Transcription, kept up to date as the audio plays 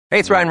Hey,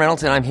 it's Ryan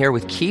Reynolds, and I'm here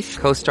with Keith,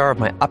 co-star of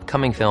my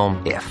upcoming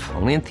film, If,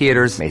 only in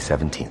theaters May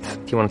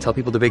 17th. Do you want to tell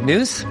people the big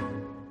news?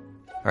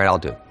 All right, I'll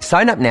do it.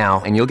 Sign up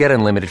now and you'll get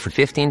unlimited for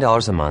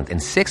 $15 a month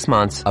and 6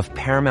 months of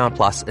Paramount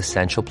Plus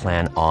Essential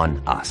Plan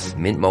on us.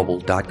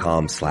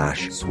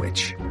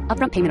 MintMobile.com/switch.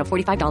 Upfront payment of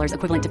 $45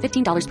 equivalent to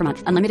 $15 per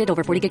month. Unlimited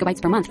over 40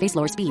 gigabytes per month. Face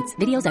lower speeds.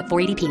 Videos at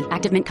 480p.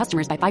 Active Mint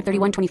customers by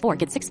 531.24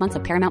 get 6 months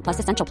of Paramount Plus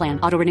Essential Plan.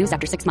 Auto renews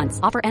after 6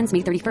 months. Offer ends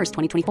May 31st,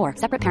 2024.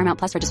 Separate Paramount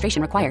Plus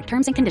registration required.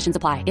 Terms and conditions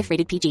apply if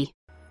rated PG.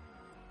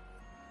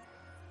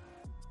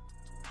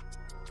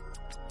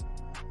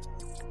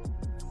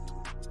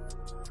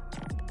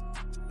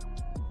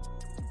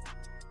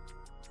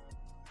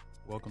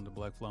 Welcome to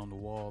Black Fly on the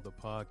Wall, the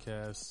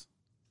podcast,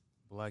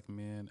 Black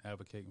men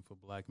advocating for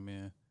black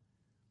men.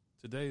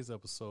 Today's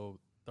episode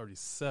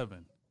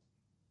 37,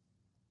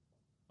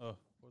 or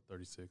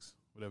 36,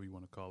 whatever you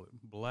want to call it.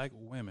 Black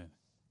women.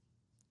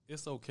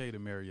 It's okay to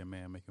marry a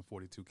man making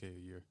 $42K a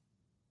year.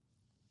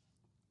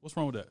 What's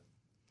wrong with that?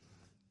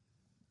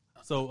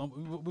 So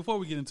before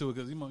we get into it,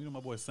 because you know my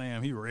boy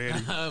Sam, he ready.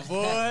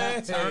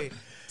 Boy,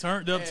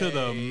 turned up to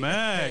the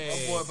max.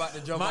 Oh boy, about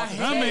to jump off.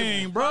 I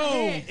mean,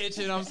 bro,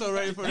 Itching. I'm so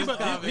ready for this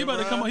topic. He about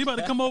to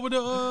come over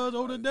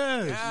the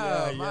dash.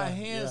 Yeah, my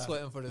hands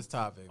sweating for this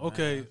topic.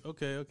 Okay.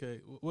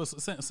 Well,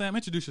 Sam,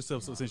 introduce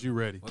yourself since you're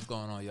ready. What's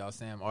going on, y'all?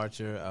 Sam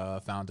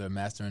Archer, founder of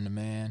Mastering the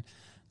Man,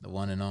 the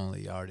one and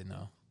only. You already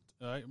know.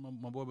 All right,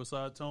 my boy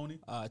beside Tony.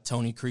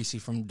 Tony Creasy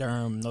from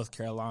Durham, North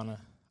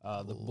Carolina,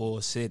 the Bull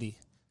City.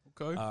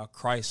 Okay.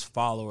 Christ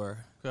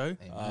follower. Okay.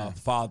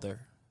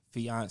 Father,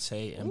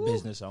 fiance, and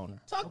business owner.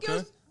 Talk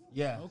Okay.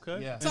 Yeah.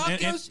 Okay. Yeah.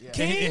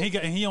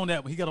 And he on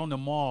that. He got on the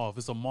Marv.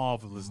 It's a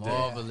marvelous day.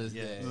 Marvelous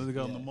day. He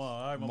got on the Marv.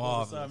 All right, my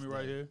boy beside me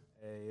right here.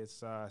 Hey,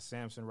 it's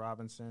Samson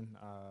Robinson,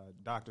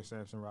 Dr.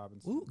 Samson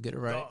Robinson. Ooh, get it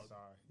right.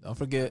 Sorry. Don't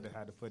forget.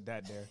 Had to put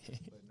that there.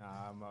 But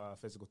nah, I'm a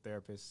physical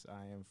therapist.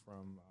 I am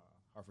from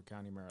Harford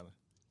County, Maryland.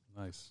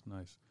 Nice.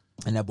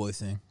 And that boy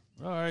sing.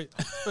 All right,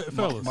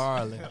 fellas.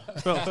 Marley.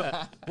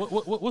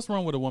 What's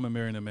wrong with a woman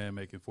marrying a man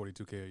making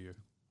 $42K a year?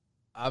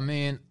 I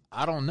mean,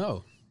 I don't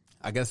know.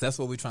 I guess that's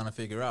what we're trying to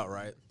figure out,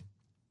 right?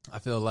 I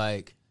feel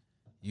like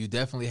you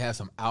definitely have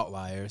some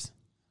outliers,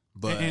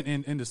 but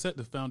and to set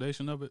the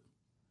foundation of it,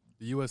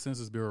 the U.S.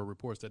 Census Bureau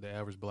reports that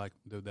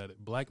that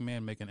black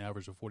men make an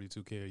average of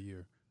 $42K a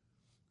year.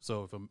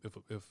 So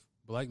if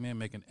black men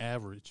make an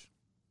average,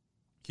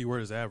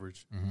 keyword is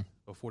average,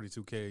 of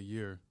 $42K a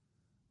year,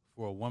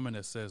 for a woman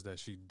that says that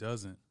she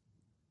doesn't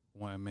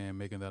want a man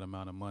making that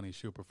amount of money,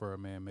 she'll prefer a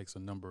man makes a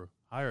number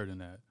higher than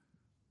that.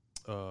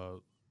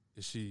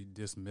 Is she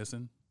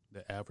dismissing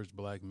the average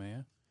black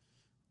man?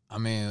 I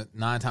mean,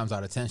 9 times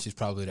out of 10, she's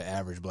probably the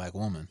average black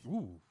woman.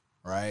 Ooh.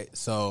 Right?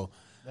 So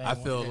I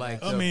feel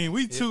like... I mean,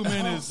 we 2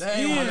 minutes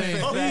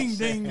in.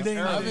 Ding.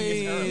 I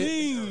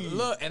mean,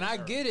 look, and I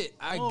get it.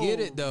 I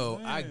get it, though.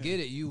 Man. I get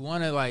it. You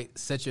want to, like,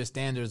 set your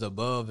standards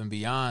above and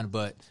beyond,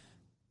 but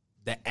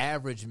the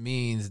average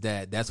means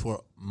that that's where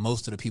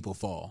most of the people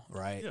fall,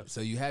 right? Yeah.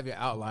 So you have your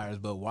outliers,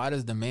 but why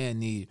does the man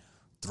need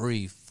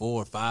 3,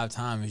 4, 5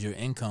 times your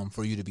income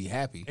for you to be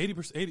happy?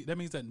 80%. That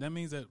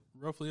means that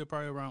roughly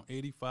probably around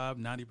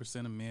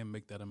 85-90% of men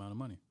make that amount of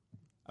money.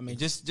 I mean,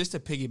 just to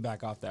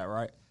piggyback off that,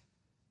 right?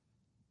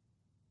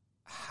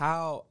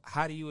 How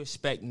do you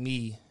expect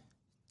me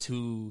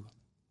to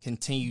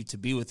continue to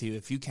be with you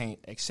if you can't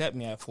accept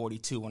me at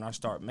 42 when I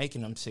start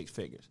making them 6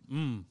 figures?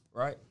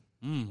 Right?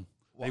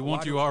 They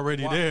want you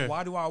already there.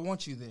 Why do I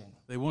want you then?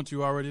 They want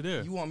you already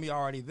there. You want me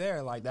already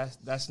there. Like,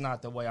 that's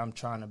not the way I'm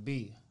trying to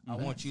be. I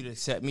want you to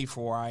accept me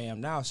for where I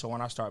am now. So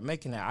when I start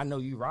making that, I know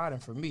you riding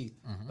for me.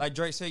 Like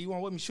Drake said, you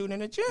want with me shooting in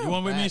the gym. You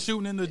want with me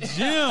shooting in the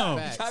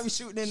gym. I be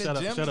shooting in the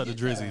gym. Shout out to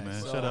Drizzy,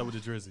 man. Shout out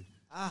with the Drizzy.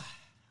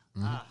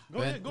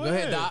 Go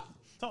ahead, Doc.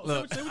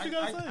 Look, say what you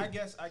gotta say.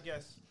 I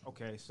guess.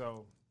 Okay,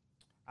 so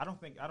I don't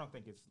think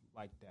it's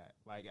like that.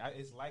 Like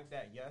it's like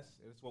that. Yes,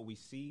 it's what we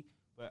see,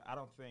 but I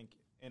don't think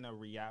in a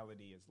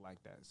reality it's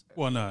like that.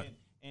 Why not?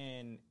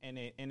 In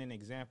an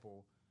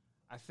example,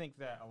 I think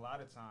that a lot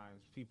of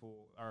times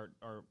people are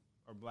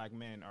black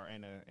men are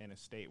in a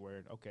state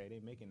where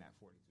they making that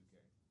 $42K,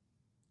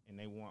 and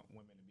they want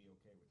women to be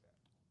okay with that.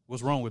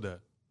 What's wrong with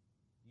that?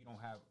 You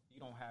don't have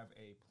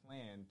a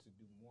plan to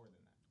do more than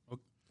that.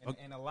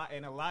 Okay. In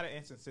a lot of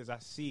instances, I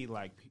see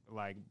like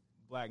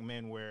black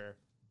men where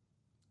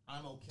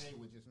I'm okay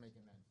with just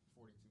making that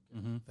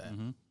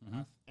 $42K.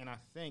 And I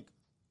think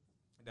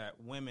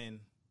that women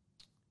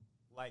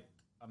like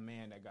a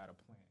man that got a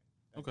plan.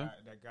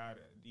 That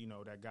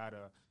got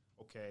a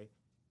okay.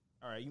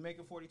 All right, you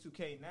making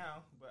 $42K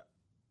now, but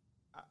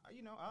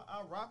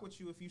I'll rock with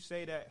you if you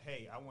say that.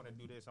 Hey, I want to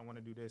do this.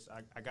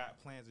 I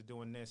got plans of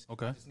doing this.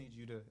 Okay. I just need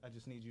you to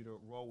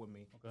roll with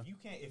me. Okay.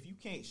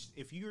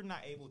 If you're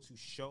not able to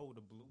show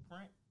the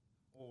blueprint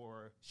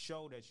or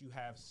show that you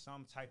have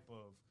some type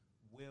of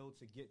will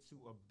to get to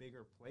a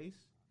bigger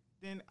place,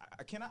 then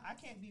I can't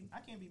be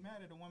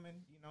mad at a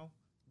woman,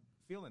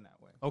 feeling that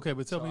way. Okay,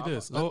 but tell me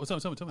this. Tell me. I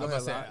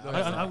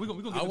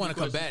want to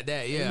combat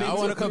that. Yeah, I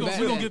want to combat.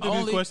 We're gonna get to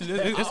these questions.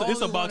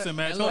 It's a boxing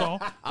match. Hold on.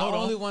 I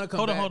only want to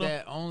combat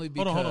that only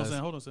because.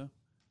 Hold on, Sam.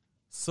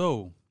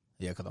 So.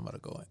 Yeah, because I'm about to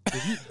go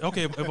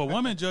in. If a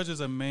woman judges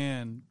a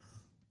man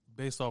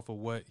based off of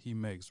what he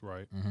makes,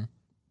 right? Mm-hmm.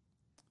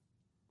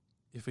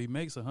 If he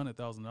makes $100,000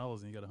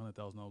 and he got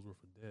 $100,000 worth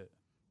of debt,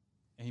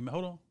 and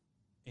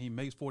he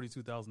makes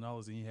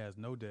 $42,000 and he has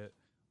no debt,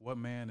 what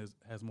man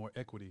has more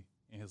equity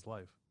in his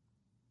life?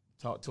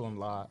 Talk to him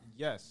live.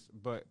 Yes,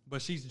 but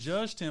she's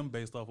judged him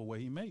based off of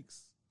what he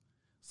makes.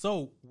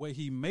 So what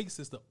he makes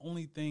is the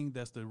only thing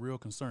that's the real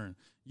concern.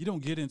 You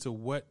don't get into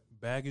what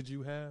baggage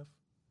you have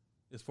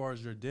as far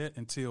as your debt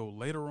until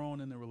later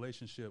on in the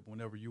relationship,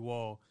 whenever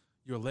you're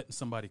letting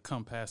somebody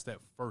come past that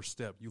first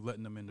step, you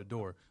letting them in the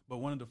door. But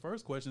one of the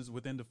first questions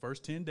within the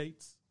first 10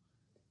 dates,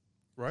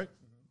 right?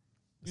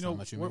 You know,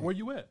 where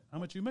you at? How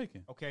much you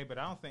making? Okay, but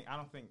I don't think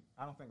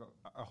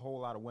a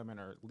whole lot of women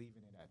are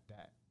leaving it at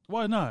that.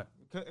 Why not?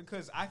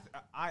 Because I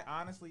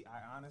honestly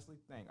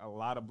think a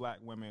lot of black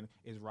women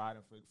is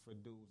riding for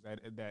dudes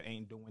that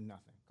ain't doing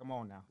nothing. Come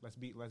on now, let's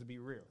be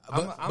real.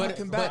 I'm gonna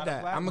combat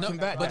that. I'm gonna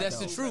combat that. But that's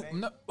the truth.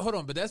 No, hold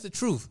on, but that's the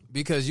truth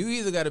because you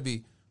either got to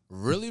be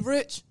really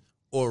rich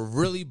or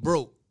really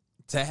broke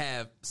to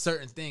have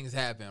certain things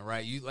happen,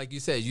 right? You like you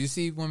said, you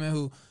see women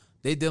who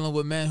they dealing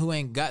with men who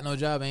ain't got no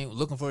job, ain't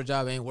looking for a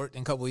job, ain't worked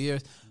in a couple of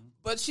years.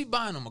 But she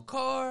buying them a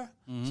car.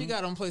 Mm-hmm. She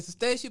got them a place to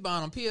stay. She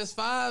buying them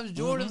PS5s,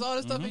 Jordans, all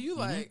this stuff. And you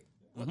like,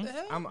 what the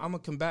hell? I'm going to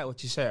combat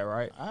what you said,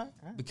 right?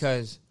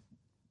 Because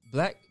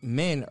black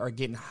men are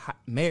getting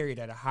married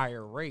at a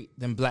higher rate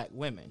than black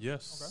women.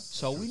 Yes. Okay.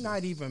 So we're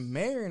not even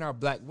marrying our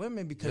black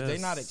women because they're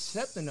not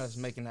accepting us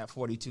making that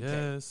 42K.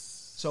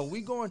 Yes. So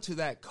we go into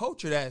that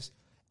culture that's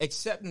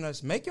accepting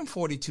us making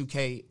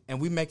 42K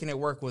and we making it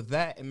work with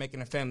that and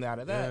making a family out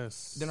of that.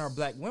 Yes. Then our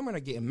black women are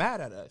getting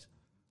mad at us.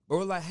 But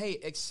we're like, hey,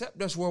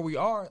 accept us where we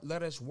are.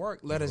 Let us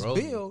work. Let us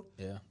build.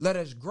 Yeah. Let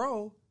us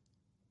grow.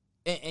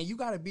 And you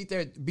got to be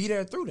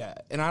there through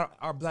that. And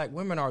our black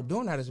women are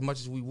doing that as much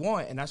as we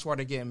want. And that's why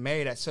they're getting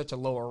married at such a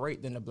lower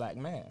rate than the black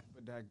man.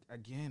 But that,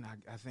 again,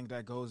 I think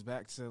that goes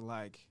back to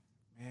like,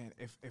 man,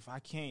 if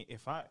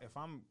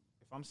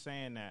I'm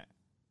saying that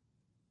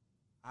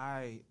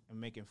I am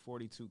making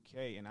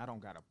 42K and I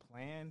don't got a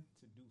plan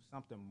to do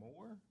something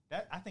more,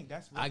 I think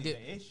that's really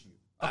the issue.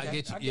 Okay. I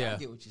get you. I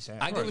get what you're saying.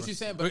 I get what you're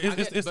saying, but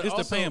it's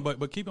the plan.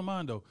 But keep in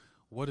mind though,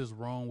 what is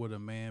wrong with a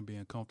man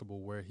being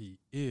comfortable where he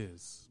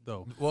is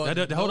though? Well,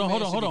 hold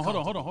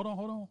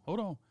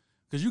on.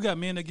 Because you got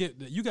men that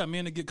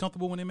get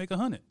comfortable when they make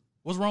 100.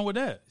 What's wrong with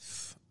that?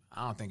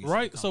 I don't think it's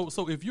right. So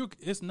if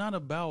it's not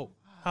about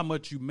how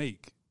much you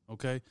make,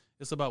 okay?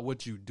 It's about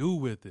what you do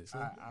with it.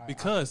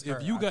 Because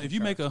if you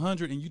make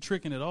 100 and you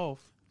tricking it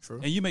off,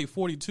 and you make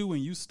 42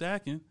 and you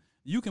stacking.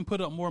 You can put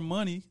up more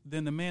money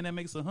than the man that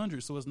makes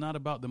 100. So it's not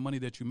about the money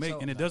that you make.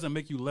 And it doesn't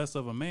make you less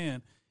of a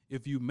man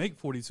if you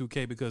make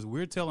 42K because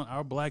we're telling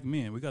our black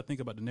men, we got to think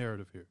about the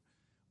narrative here.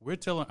 We're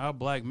telling our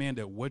black man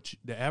that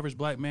the average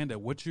black man that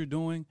what you're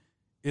doing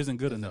isn't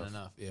good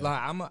enough. Yeah.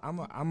 Like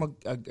I'm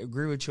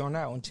agree with you on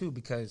that one too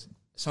because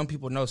some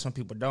people know, some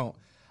people don't.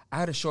 I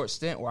had a short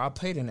stint where I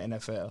played in the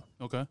NFL.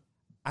 Okay.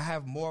 I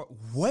have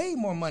way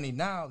more money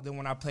now than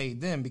when I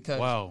played then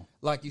because,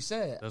 like you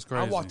said, that's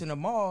crazy. I walked in the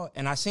mall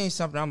and I seen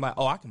something. I'm like,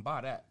 oh, I can buy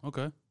that.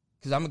 Okay,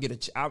 because I'm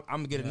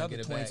gonna get another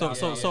 20.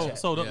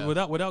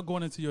 So without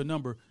going into your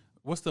number,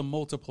 what's the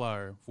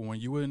multiplier for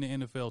when you were in the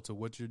NFL to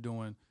what you're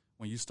doing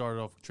when you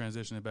started off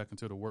transitioning back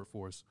into the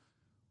workforce?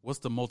 What's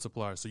the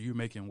multiplier? So you're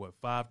making what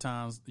 5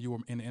 times? You were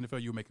in the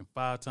NFL. You were making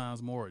 5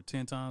 times more or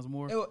 10 times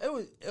more.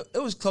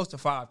 It was close to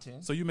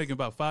 5-10. So you're making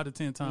about 5 to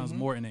 10 times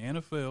more in the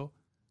NFL.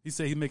 He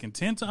said he's making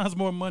 10 times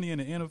more money in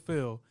the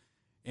NFL,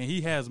 and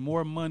he has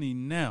more money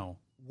now.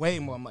 Way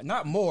more money.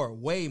 Not more,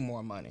 way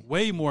more money.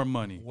 Way more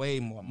money. Way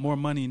more money. More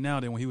money now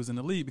than when he was in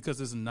the league because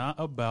it's not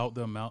about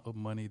the amount of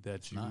money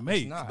that you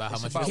make. It's about how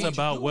much it's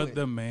about what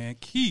the man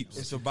keeps.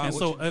 It's about and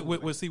so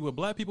with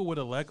black people with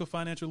a lack of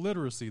financial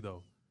literacy,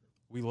 though,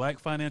 we lack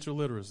financial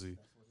literacy.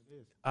 That's what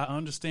it is. I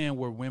understand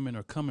where women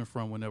are coming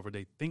from whenever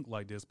they think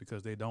like this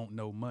because they don't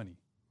know money.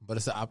 But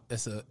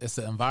it's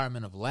an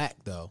environment of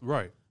lack, though.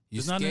 Right.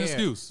 It's not scared. an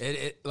excuse.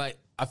 Like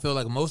I feel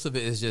like most of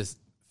it is just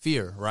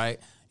fear, right?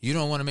 You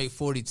don't want to make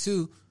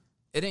 42.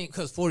 It ain't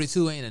because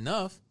 42 ain't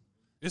enough.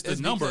 It's the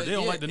number. They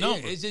don't like the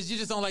number. It's just you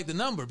just don't like the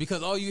number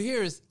because all you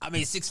hear is I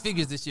made 6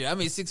 figures this year. I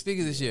made 6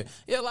 figures this year.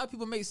 Yeah, a lot of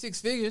people make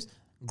 6 figures,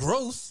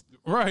 gross,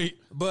 right?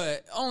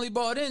 But only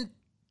bought in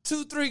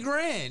 2-3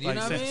 grand. You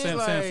know what I mean?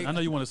 Sam, I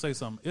know you want to say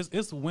something.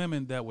 It's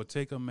women that would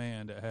take a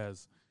man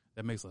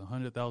that makes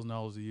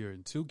 $100,000 a year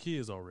and 2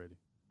 kids already,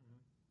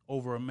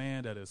 over a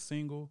man that is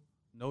single.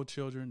 No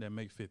children that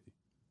make 50,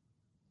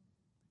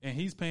 and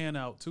he's paying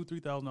out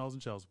 $2,000-$3,000 in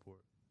child support.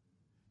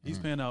 He's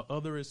paying out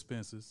other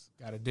expenses.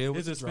 Got to deal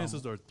with his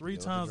expenses are 3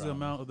 times the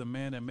amount of the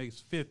man that makes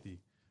 50,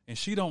 and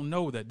she don't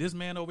know that this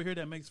man over here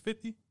that makes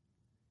 50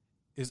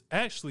 is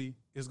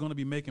going to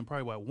be making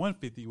probably about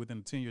 150 within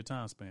a 10-year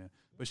time span.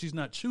 But she's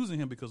not choosing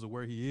him because of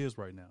where he is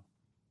right now.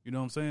 You know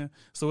what I'm saying?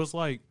 So it's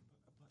like,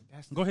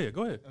 go ahead.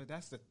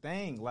 That's the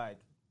thing. Like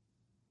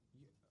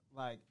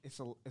it's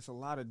a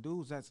lot of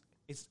dudes. I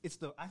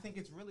think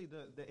it's really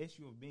the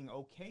issue of being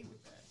okay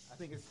with that. I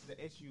think it's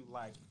the issue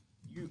like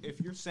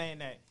if you're saying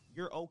that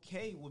you're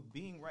okay with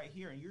being right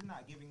here and you're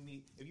not giving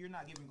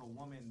a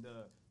woman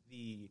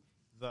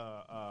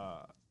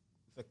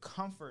the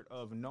comfort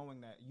of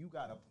knowing that you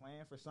got a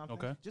plan for something.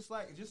 Okay. Just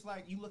like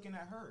you looking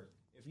at her.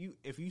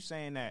 If you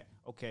saying that,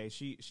 okay,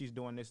 she's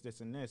doing this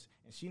and this,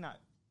 and she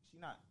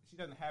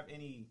doesn't have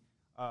any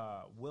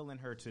will in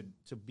her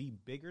to be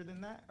bigger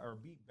than that or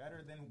be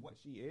better than what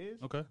she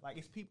is. Okay. Like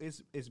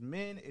it's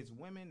men, it's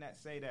women that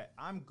say that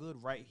I'm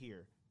good right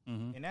here.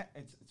 Mm-hmm. And that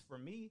it's for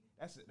me,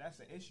 that's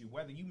the issue.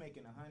 Whether you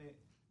making 100,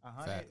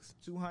 Facts.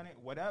 200,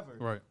 whatever.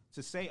 Right.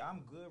 To say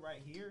I'm good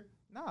right here,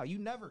 no, you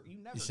never. You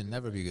should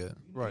never be good.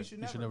 Right.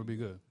 You should never be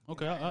good.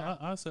 Okay,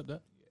 I accept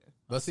that. Yeah.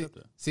 But see,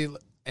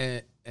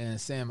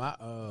 and Sam,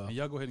 and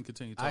y'all go ahead and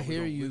continue talking. I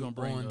hear you gonna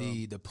bring, on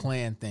the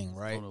plan thing,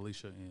 right? On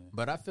Alicia in.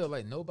 But I feel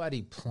like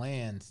nobody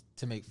plans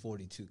to make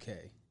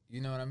 42K.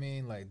 You know what I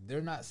mean? Like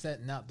they're not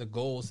setting out the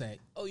goal saying,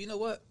 "Oh, you know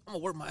what? I'm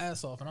gonna work my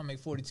ass off and I'll make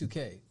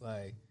 42K."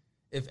 Like,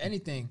 if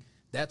anything,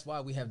 that's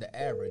why we have the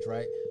average,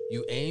 right?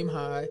 You aim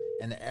high,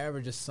 and the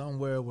average is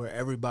somewhere where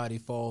everybody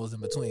falls in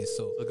between.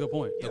 So, a good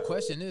point. The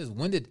question is,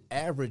 when did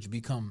average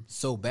become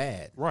so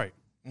bad? Right.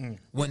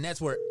 When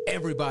that's where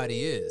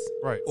everybody is,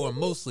 right, or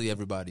mostly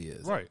everybody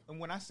is, right.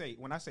 And when I say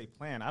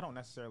plan, I don't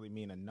necessarily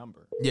mean a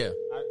number. Yeah,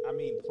 I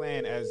mean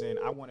plan as in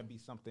I want to be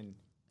something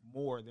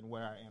more than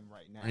where I am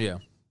right now. Yeah,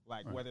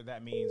 like whether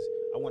that means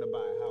I want to buy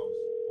a house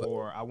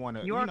or I want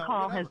to. Your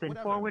call has been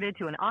forwarded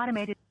to an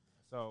automated.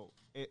 So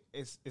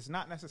it's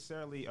not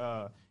necessarily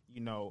I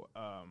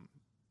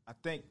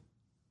think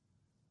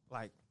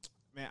like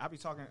man I be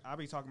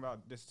talking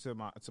about this to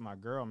my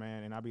girl,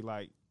 man, and I be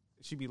like.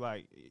 She be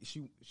like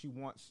she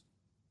wants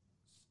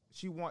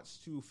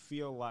to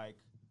feel like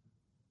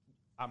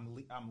I'm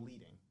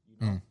leading, you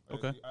know.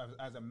 Okay.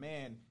 As a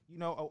man, you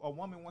know, a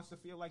woman wants to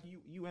feel like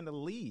you in the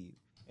lead.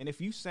 And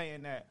if you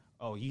saying that,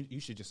 oh,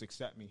 you should just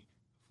accept me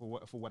for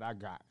what I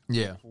got.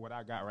 Yeah. For what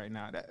I got right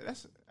now.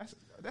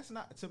 That's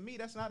not, to me,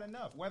 that's not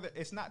enough. Whether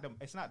it's not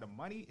the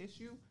money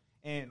issue,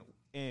 and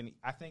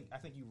I think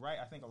you're right.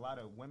 I think a lot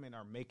of women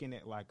are making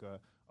it like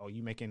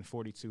you making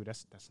 42.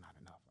 That's not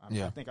enough.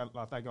 I think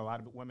a lot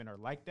of women are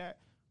like that,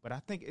 but I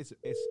think it's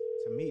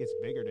to me it's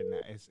bigger than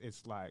that.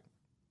 It's like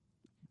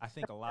I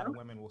think a lot of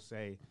women will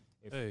say,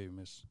 "Hey,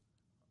 Miss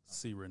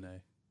C.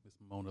 Renee, Miss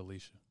Mona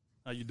Lisa,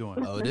 how you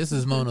doing?" Oh, this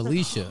is Mona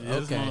Lisa. Yeah,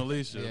 okay, Mona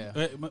Lisa. Yeah.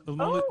 Hey,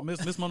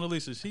 Miss Mona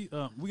Lisa. She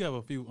we have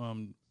a few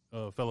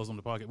fellows on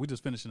the podcast. We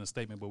just finishing a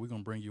statement, but we're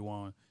gonna bring you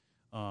on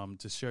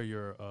to share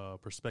your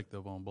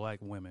perspective on black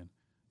women.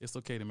 It's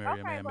okay to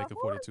marry a man making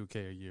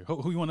 $42K a year.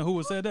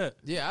 Who said that?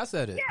 Yeah, I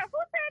said it. Yeah, who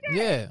said that?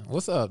 Yeah,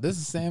 what's up? This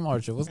is Sam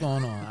Archer. What's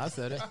going on? I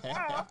said it. Oh,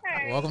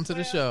 okay. Welcome to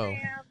the show.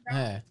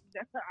 Sam,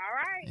 all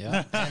right.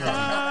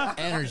 Yeah,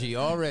 energy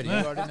already. You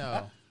already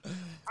know. All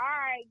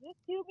right, just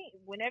cue me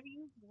whenever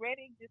you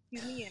ready. Just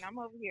cue me in. I'm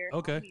over here.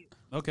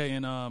 Okay,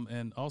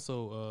 and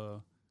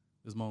also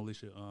this Mona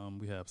Lisa.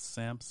 We have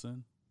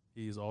Samson.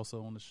 He's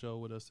also on the show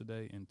with us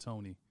today, and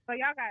Tony. So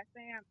y'all got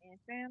Sam and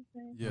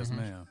Samson. Yes,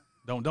 ma'am.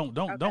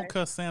 Don't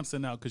cuss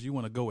Samson out because you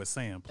want to go with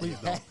Sam. Please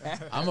don't.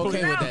 I'm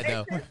okay with that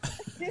though.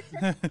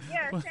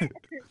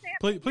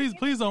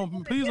 please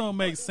don't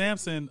make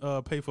Samson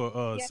pay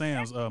for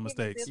Sam's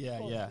mistakes. Yeah. I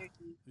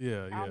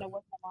don't know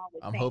what's going on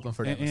with I'm Sam. hoping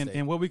for that.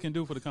 And what we can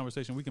do for the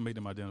conversation, we can make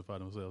them identify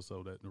themselves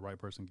so that the right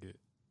person get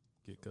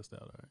cussed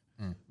out. All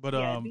right. But do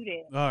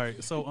that. all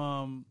right.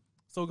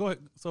 So go ahead.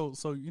 So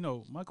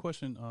my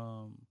question,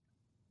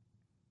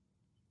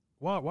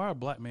 why are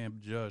black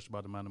men judged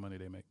by the amount of money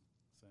they make?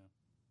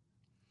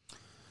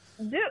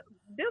 Do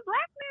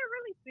black men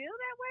really feel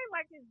that way?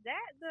 Like, is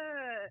that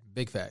the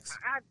big facts?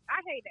 I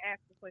hate to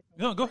ask the question.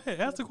 No, go ahead.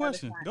 Ask the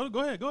question. Go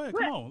ahead.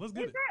 Come on, let's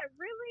get it. Is that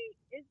really?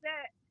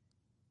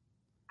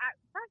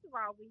 First of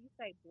all, when you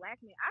say black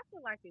men, I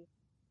feel like it's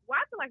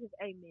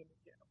a men in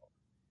general.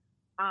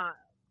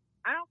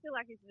 I don't feel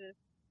like it's just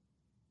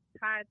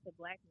tied to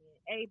black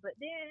men. But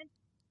then,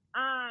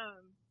 I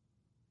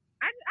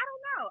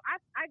don't know.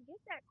 I get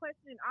that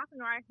question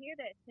often, or I hear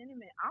that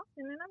sentiment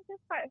often, and I'm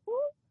just like, who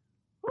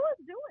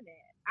is doing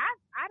that?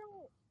 I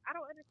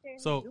don't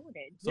understand who's doing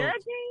that.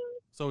 Judging.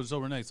 So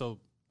Renee. So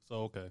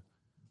okay.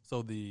 So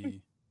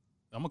I'm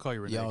gonna call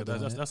you Renee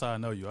because that's how I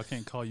know you. I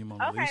can't call you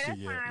Mona Lisa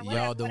yet.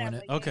 Y'all doing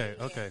it? Okay.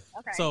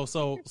 So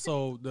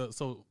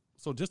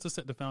just to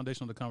set the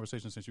foundation of the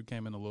conversation, since you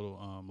came in a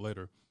little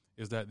later,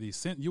 is that the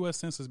U.S.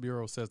 Census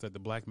Bureau says that the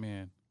black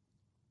man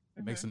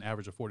makes an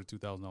average of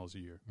 $42,000 a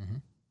year.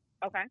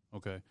 Okay.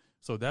 Okay.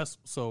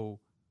 So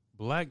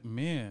black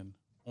men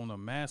on a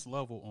mass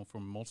level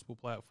from multiple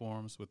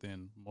platforms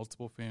within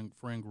multiple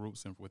friend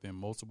groups and within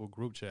multiple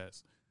group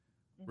chats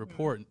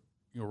report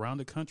around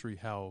the country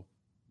how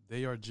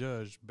they are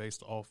judged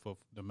based off of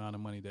the amount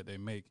of money that they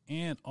make.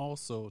 And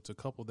also to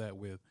couple that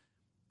with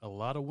a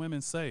lot of women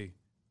say,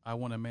 I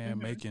want a man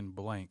making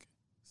blank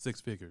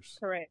 6 figures.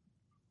 Correct.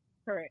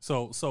 Correct.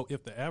 So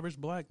if the average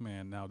black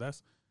man now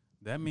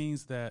that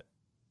means that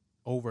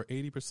over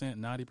 80%,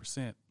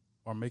 90%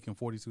 are making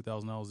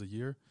 $42,000 a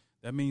year.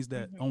 That means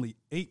that only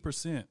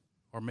 8%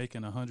 are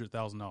making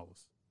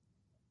 $100,000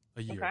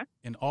 a year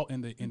in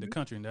the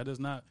country, and that does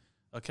not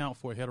account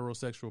for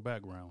heterosexual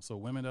background. So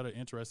women that are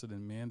interested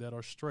in men that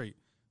are straight,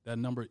 that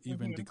number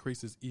even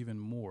decreases even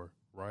more,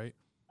 right?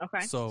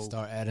 Okay. So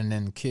start adding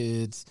in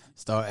kids,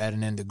 start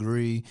adding in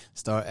degree,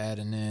 start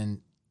adding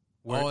in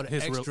all the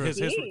extra,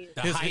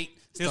 the height.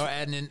 Start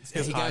adding in.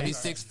 He got to be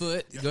 6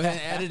 foot. Go ahead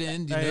and add it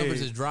in. The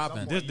numbers is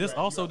dropping. This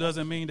also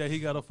doesn't mean that he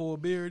got a full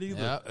beard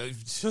either. Yeah. I ain't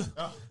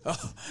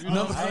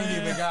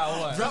even got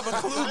one. Drop a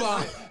clue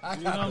bomb.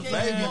 You know what I'm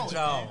saying?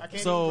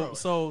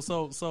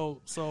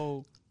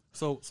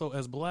 So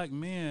as black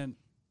men,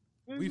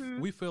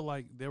 we feel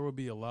like there will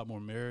be a lot more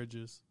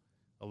marriages,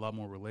 a lot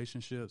more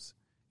relationships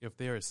if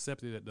they're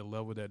accepted at the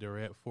level that they're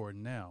at for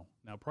now.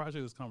 Now, prior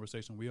to this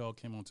conversation, we all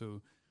came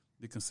onto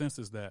the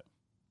consensus that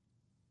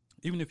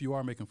even if you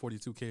are making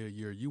 $42K a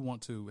year, you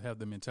want to have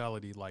the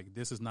mentality like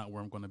this is not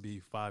where I'm going to be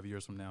 5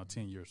 years from now,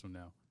 10 years from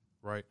now,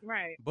 right?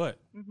 Right.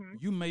 But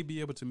you may be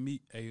able to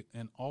meet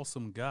an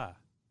awesome guy,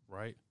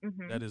 right?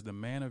 That is the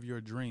man of your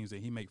dreams,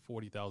 and he make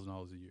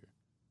 $40,000 a year.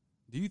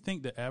 Do you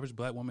think the average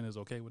black woman is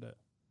okay with that?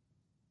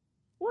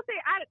 Well, see,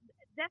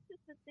 that's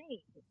just the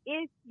thing.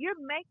 If you're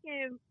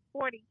making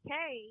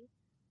 $40K,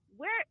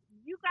 where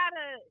you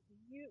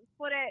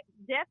for that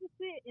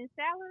deficit in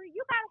salary,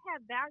 you gotta have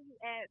value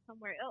add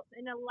somewhere else.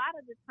 And a lot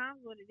of the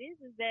times, what it is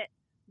that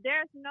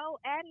there's no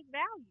added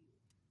value.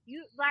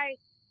 You may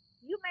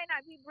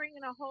not be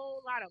bringing a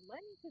whole lot of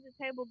money to the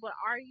table, but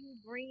are you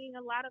bringing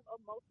a lot of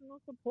emotional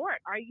support?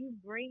 Are you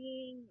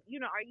bringing,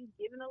 are you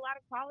giving a lot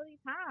of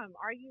quality time?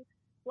 Are you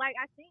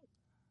I think.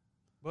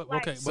 But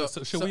okay, so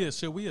should we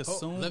assume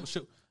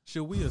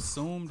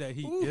that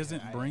he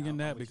isn't bringing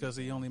that because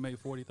he only made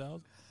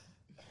 $40,000?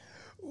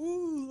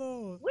 Ooh,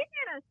 Lord. We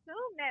can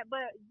assume that,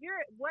 but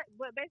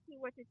basically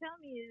what you're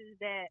telling me is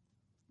that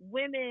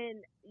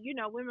women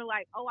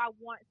like, oh, I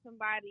want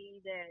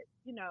somebody that,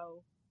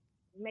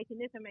 making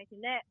this and making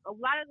that. A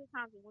lot of the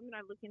times when women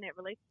are looking at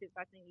relationships,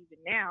 I think even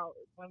now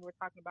when we're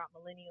talking about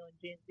millennial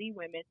and Gen Z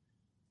women,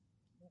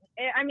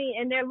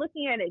 and they're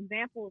looking at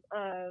examples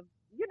of,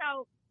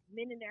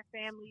 men in their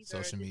families.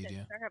 Social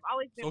media. Have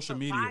always been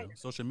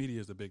social media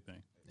is the big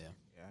thing. Yeah.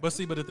 But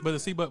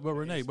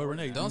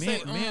Renee, don't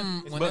say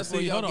men. But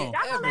see, hold on.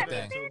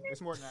 Everything.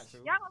 It's more than that too.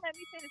 Y'all gonna let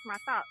me finish my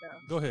thought though.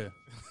 Go ahead.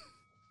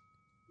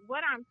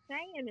 What I'm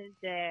saying is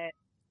that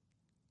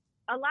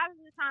a lot of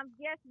the times,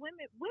 yes,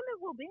 women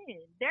will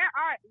bend.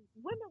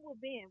 Women will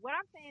bend. What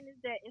I'm saying is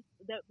that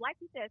like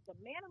you said, if the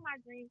man of my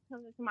dreams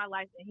comes into my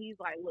life and he's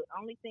like, look,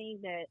 only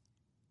thing that's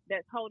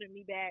holding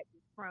me back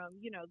from,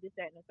 this,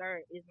 that, and the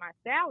third is my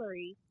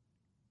salary.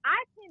 I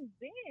can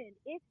bend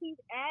if he's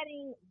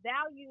adding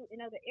value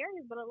in other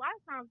areas. But a lot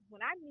of times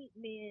when I meet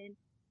men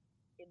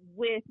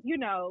with,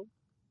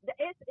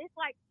 it's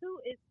like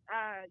too,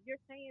 you're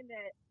saying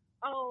that,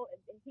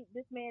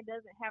 this man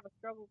doesn't have a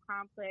struggle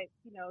complex.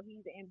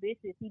 He's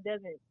ambitious. He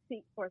doesn't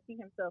foresee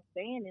himself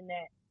staying in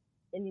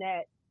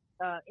that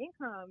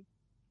income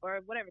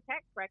or whatever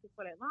tax bracket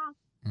for that long.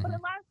 Mm-hmm. But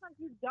a lot of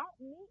times you don't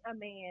meet a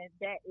man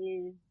that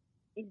is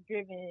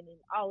driven and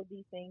all of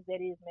these things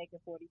that is making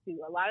 42.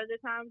 A lot of the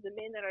times the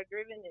men that are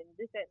driven and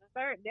this, that, and the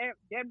third,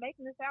 they're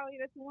making the salary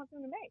that you want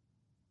them to make.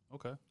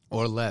 Okay.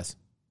 Or less.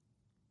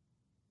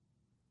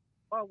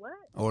 Or what?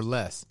 Or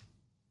less.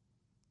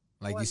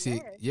 Like or you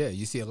see, less.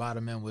 You see a lot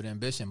of men with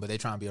ambition, but they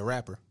trying to be a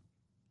rapper.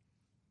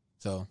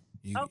 So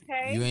you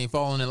ain't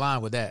falling in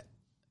line with that.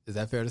 Is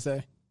that fair to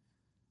say?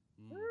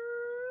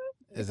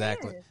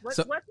 Exactly. What's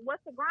the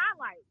grind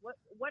like? What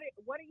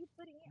are you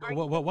putting in?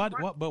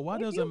 Why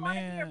does a man? If you want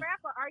to be a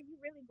rapper, are you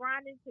really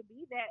grinding to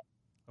be that?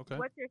 Okay.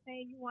 What you're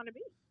saying you want to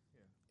be?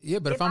 Yeah,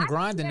 but if I'm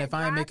grinding, if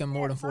I ain't making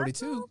more than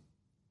 42.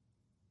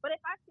 But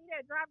if I see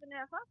that driving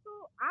that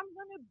hustle, I'm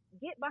gonna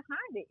get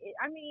behind it.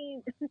 I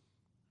mean.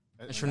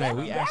 Ms. Renee,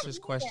 we asked this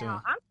question.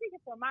 I'm speaking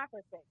from my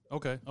perspective.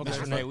 Okay. Ms.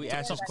 Renee, we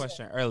asked this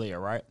question earlier,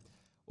 right?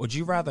 Would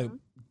you rather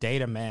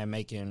date a man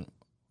making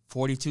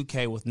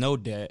 $42K with no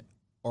debt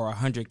or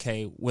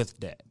 $100K with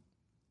debt?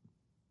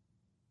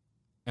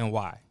 And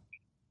why?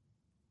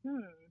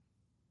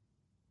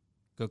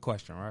 Good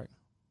question, right?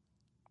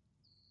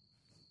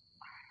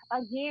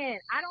 Again,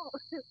 I don't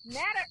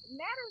matters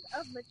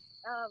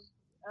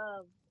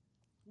of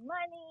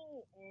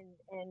money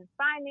and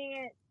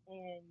finance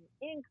and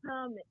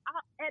income. And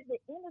at the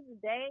end of the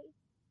day,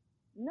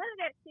 none of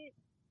that shit.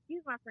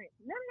 Excuse my French.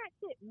 None of that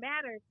shit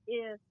matters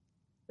if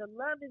the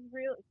love is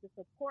real, if the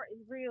support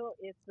is real,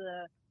 if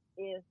the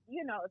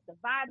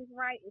vibe is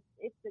right,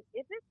 if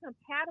it's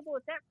compatible,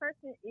 if that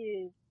person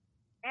is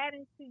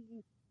adding to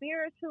you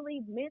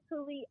spiritually,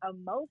 mentally,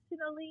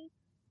 emotionally,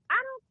 I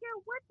don't care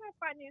what their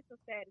financial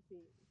status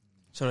is.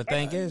 So the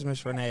thing is,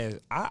 Ms. Renee,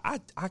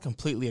 I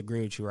completely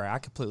agree with you, right? I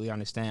completely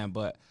understand,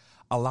 but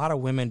a lot of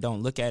women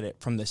don't look at it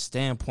from the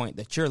standpoint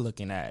that you're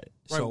looking at it.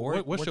 Right. So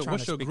what's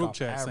your group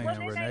chat saying,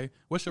 Renee?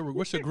 What's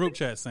your group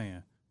chat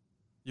saying?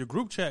 Your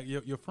group chat,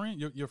 your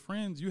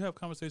friends, you have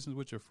conversations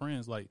with your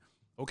friends like,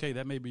 okay,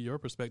 that may be your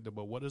perspective,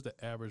 but what is the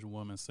average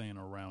woman saying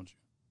around you?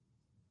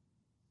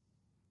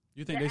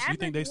 You think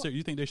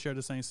they share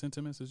the same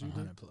sentiments as you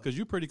do? Because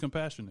you're pretty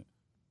compassionate.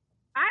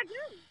 I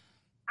do.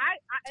 I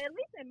at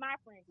least in my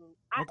friend group.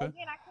 Okay.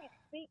 Again, I can't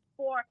speak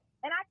for,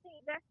 and I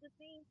think that's the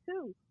thing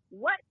too.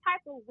 What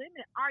type of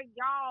women are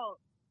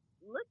y'all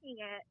looking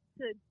at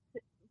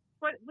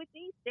with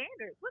these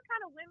standards? What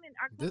kind of women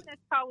are coming at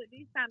y'all with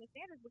these kind of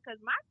standards? Because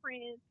my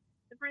friends,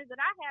 the friends that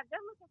I have,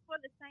 they're looking for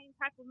the same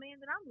type of man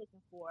that I'm looking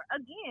for.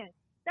 Again,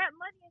 that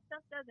money and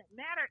stuff doesn't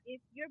matter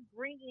if you're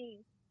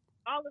bringing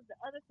all of the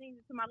other things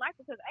into my life,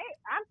 because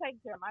I'm taking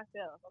care of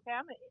myself. Okay,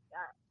 I'm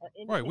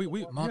right.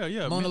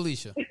 Mona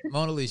Lisa.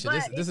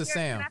 This is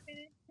Sam. Can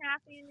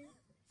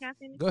I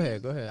finish? Go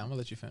ahead. I'm gonna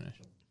let you finish.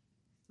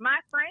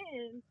 My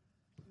friends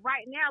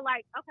right now,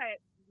 like, okay,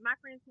 my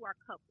friends who are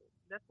couples.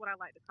 That's what I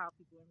like to call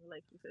people in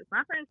relationships.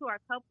 My friends who are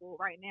couple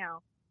right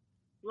now,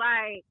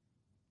 like,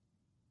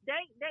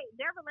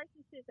 their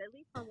relationships, at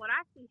least from what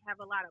I see, have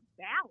a lot of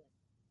balance.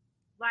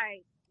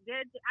 Like,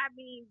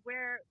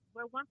 where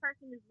one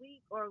person is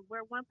weak or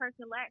where one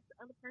person lacks,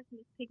 the other person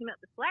is picking up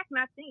the slack. And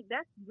I think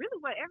that's really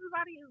what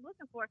everybody is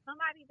looking for,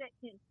 somebody that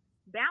can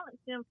balance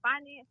them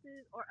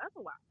finances or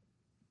otherwise.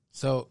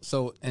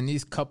 So in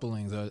these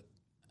couplings,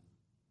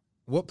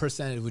 what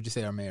percentage would you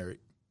say are married?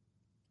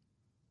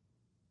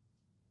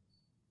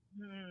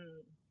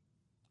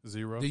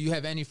 0. Do you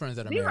have any friends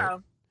that are 0.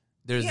 married?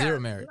 There's 0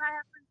 married. Do I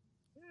have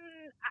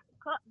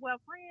friends? Well,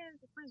 friends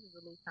is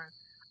a loose term.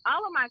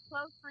 All of my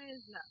close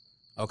friends, no.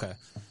 Okay,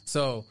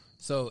 so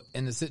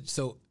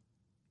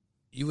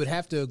you would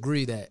have to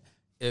agree that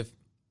if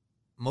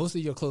most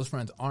of your close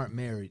friends aren't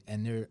married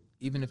and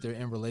even if they're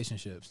in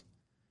relationships,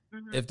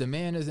 if the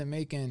man isn't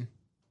making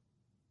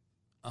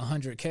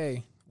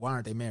 $100K, why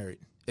aren't they married?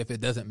 If it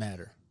doesn't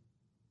matter,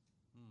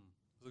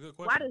 that's a good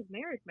question. Why does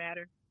marriage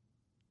matter?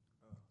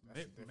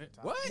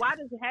 What? Why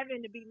does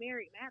having to be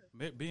married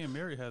matter? Being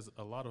married has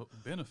a lot of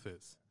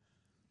benefits.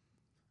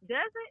 Does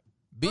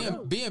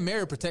it? Being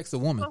married protects the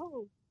woman. For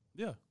who?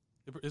 Yeah.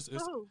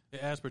 It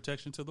adds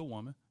protection to the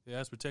woman. It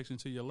adds protection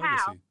to your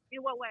legacy. How?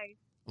 In what way?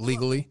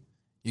 Legally,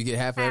 you get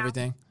half of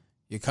everything.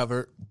 You're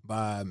covered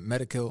by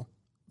medical,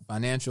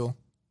 financial,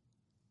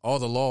 all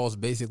the laws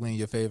basically in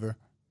your favor.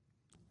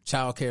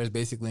 Child care is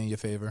basically in your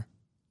favor.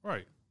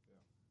 Right.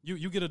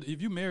 You get if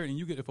you married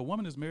and if a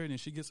woman is married and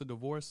she gets a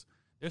divorce,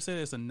 they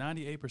say it's a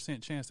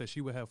 98% chance that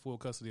she would have full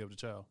custody of the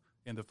child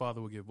and the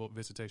father would get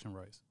visitation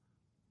rights.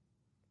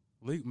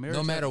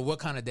 No matter what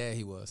kind of dad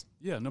he was.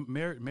 Yeah, no,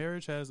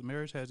 marriage has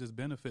its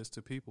benefits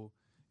to people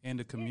and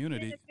the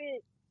community.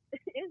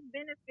 It's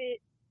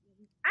benefit.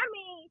 I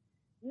mean,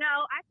 no,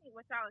 I think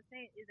what y'all are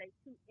saying is a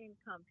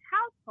 2-income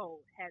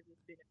household has its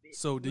benefits.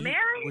 So,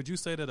 would you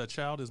say that a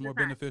child is more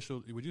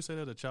beneficial? Would you say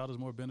that a child is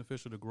more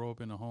beneficial to grow up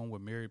in a home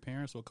with married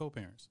parents or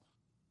co-parents?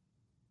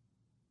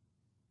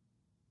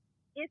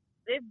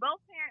 If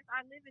both parents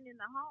are living in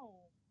the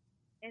home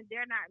and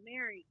they're not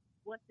married,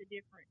 what's the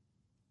difference?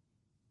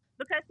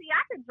 Because, see,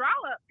 I can draw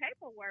up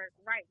paperwork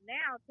right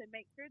now to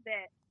make sure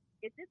that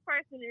if this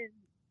person is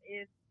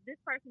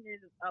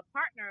a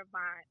partner of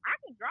mine, I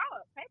can draw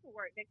up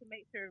paperwork that can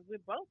make sure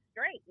we're both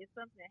straight if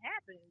something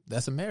happens.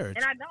 That's a marriage.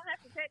 And I don't have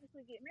to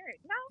technically get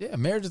married. No. Yeah,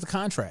 marriage is a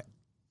contract.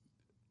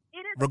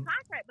 It is a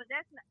contract, but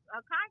that's not,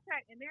 a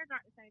contract and marriage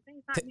aren't the same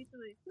thing. It's not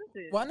mutually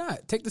exclusive. Why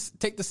not? Take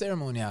the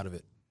ceremony out of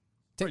it.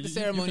 Take the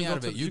ceremony out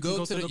of it. You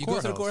go to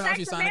the courthouse,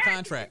 you sign a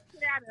contract.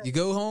 You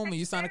go home and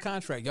you sign a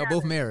contract. Y'all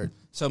both married.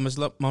 So, Ms.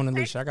 Mona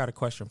Lisa, I got a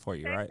question for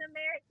you, right? Take the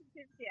marriage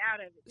certificate out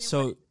of it.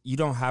 So, you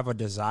don't have a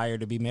desire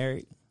to be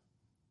married?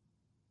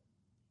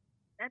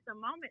 At the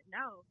moment,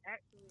 no,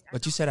 actually.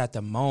 But you said at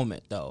the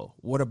moment, though.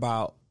 What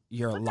about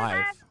your life? I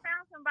haven't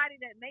found somebody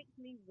that makes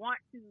me want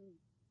to.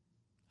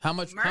 How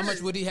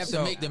much would he have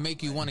to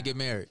make you want to get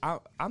married?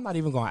 I'm not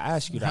even going to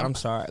ask you that. I'm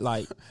sorry.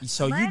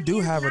 So you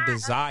do have a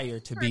desire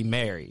to be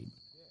married.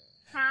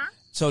 Huh?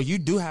 So you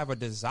do have a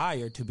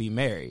desire to be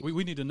married.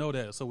 We need to know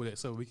that so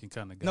we can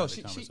kind of get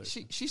the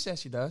conversation. She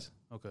says she does.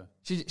 Okay.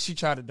 She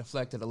tried to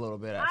deflect it a little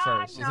bit at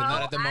first. She said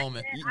not at the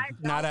moment.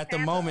 Not at the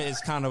moment is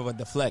kind of a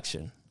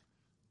deflection.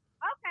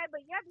 Okay,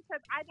 but yeah,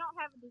 because I don't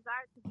have a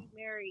desire to be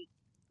married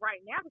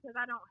right now because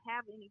I don't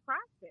have any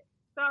prospects.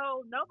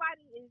 So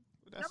nobody is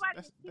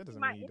keeping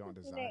my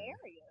interest in that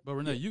area. But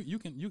Renee, you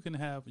can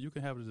have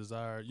a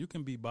desire. You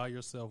can be by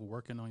yourself,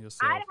 working on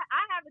yourself. I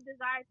have a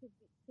desire to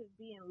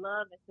be in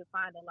love and to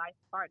find a life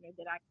partner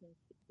that I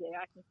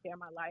can share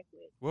my life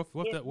with.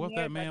 What if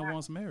that man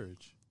wants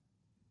marriage?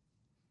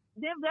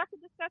 Then that's a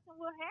discussion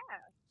we'll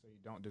have. So you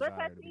don't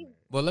desire to be married.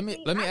 Well, let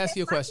me ask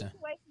you a question.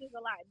 My situation is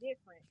a lot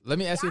different. Let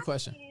me ask you a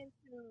question.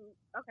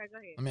 Okay, go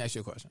ahead. Let me ask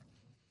you a question.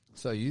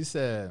 So you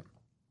said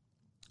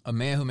a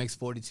man who makes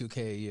 $42K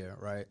a year,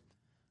 right?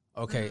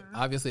 Okay,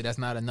 obviously that's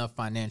not enough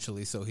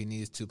financially, so he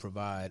needs to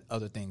provide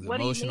other things,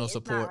 emotional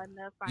support.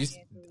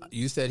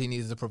 You said he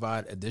needs to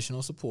provide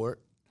additional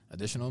support,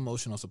 additional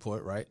emotional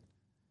support, right?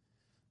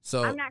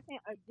 So I'm not saying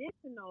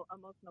additional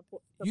emotional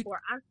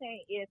support. I'm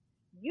saying if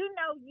you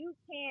know you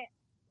can't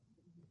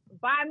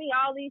buy me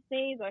all these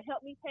things or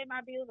help me pay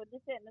my bills or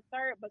this, that, and the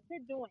third, but you're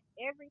doing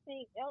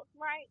everything else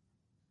right,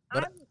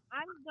 But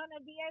I'm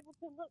gonna be able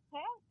to look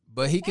past.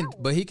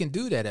 But he can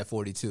do that at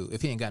 42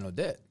 if he ain't got no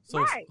debt. So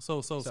Right.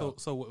 so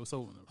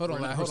Hold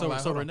on,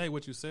 So Renee,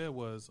 what you said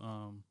was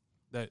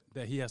that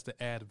he has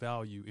to add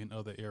value in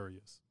other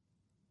areas.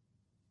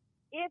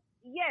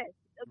 Yes,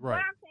 Right.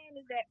 what I'm saying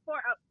is that for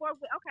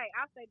okay,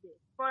 I'll say this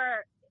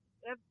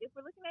if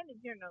we're looking at it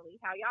generally,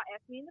 how y'all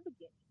asked me in the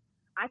beginning,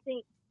 I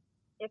think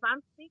if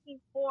I'm speaking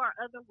for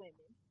other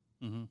women,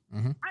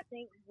 Mm-hmm. I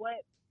think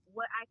what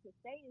I can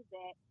say is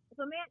that if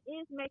a man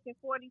is making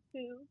 42,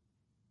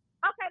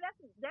 okay, that's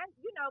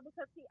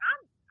because see,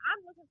 I'm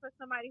looking for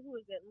somebody who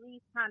is at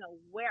least kind of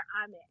where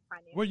I'm at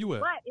financially. Where you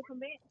at? But if a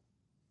man,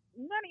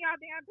 none of y'all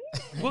damn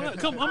business. Well,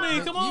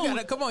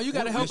 come on. You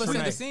gotta help Miss us set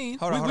Renee, the scene.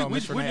 Hold on,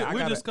 Miss Renee.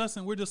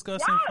 We're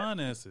discussing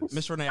finances.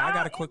 Miss Renee, I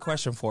got a quick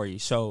question for you.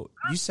 So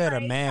you said a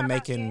straight. man How about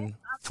making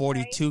that?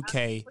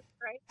 42K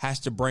straight. has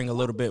to bring a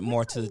little bit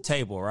more to the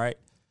table, right?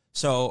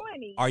 So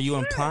are you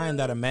implying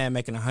that a man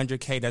making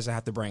 100K doesn't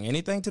have to bring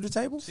anything to the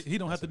table? He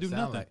don't have to do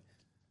sound nothing.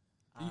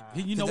 like.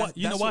 You know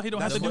why he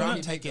don't have to do what I'm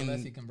nothing? taking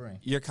Less he can bring.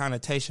 your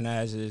connotation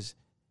as is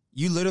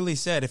you literally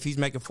said if he's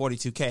making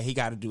 42K, he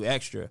got to do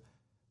extra.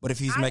 But if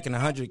he's making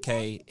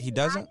 100K, he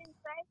doesn't? I didn't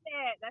say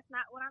that. That's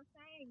not what I'm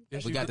saying.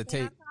 Yes, We got the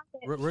tape.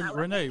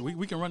 Renee,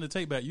 we can run the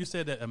tape back. You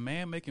said that a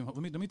man making let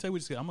me tell you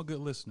what you said. I'm a good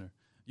listener.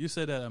 You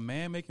said that a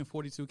man making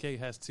 42K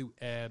has to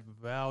add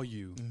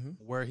value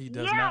where he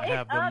does not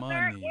have the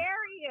money.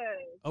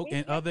 Areas. Oh,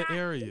 in other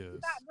areas. If you're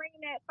not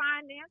bringing that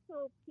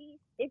financial piece,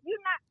 if you're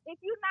not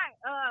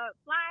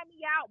flying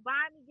me out,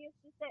 buying me gifts,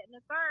 this, that, and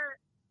the third,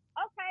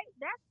 okay,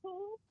 that's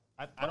cool.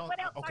 I don't.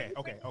 What else are Okay.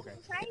 you bringing to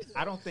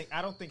the table?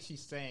 I don't think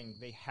she's saying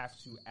they have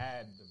to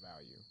add the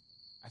value.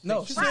 I think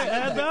No, she she said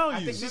add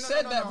value. She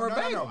said that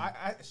verbatim. No.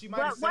 She might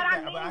have But said what I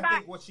that, mean but I by,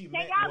 think what she can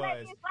meant y'all let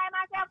was. me explain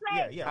myself,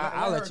 please? Yeah.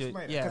 I'll let you-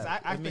 explain it, yeah, because I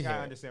let me think hear I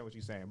it. understand what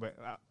you're saying, but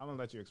I'm gonna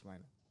let you explain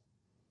it.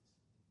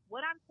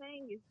 What I'm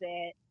saying is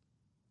that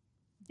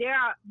there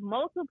are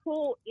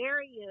multiple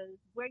areas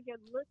where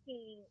you're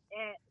looking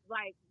at,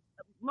 like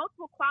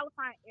multiple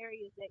qualifying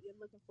areas that you're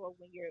looking for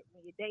when you're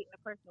dating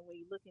a person, or when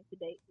you're looking to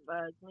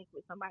link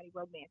with somebody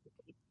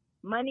romantically.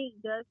 Money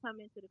does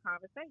come into the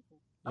conversation,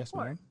 of Yes,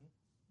 course. ma'am.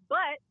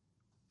 But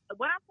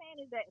what I'm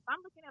saying is that if I'm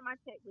looking at my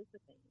checklist of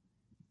things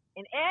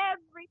and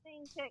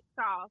everything checks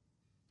off,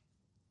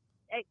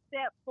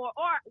 except for,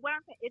 or what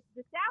I'm saying, if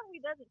the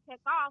salary doesn't check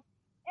off,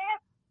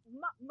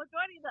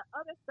 majority of the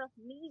other stuff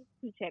needs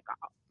to check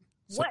off.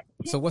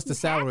 So what's the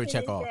salary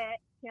check off?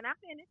 Can I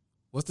finish?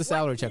 What's the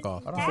salary check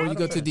off? Hold on, Before you let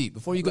go her too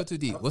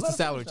finish. deep. What's the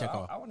salary check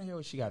off? I want to hear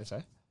what she got to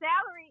say.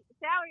 Salary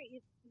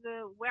is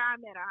where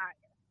I'm at or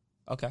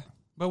higher. Okay.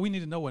 But we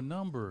need to know a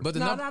number. But the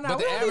No, but we the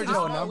don't average need is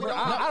no number.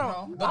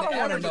 I don't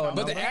want to know a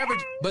but the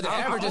number.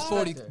 average is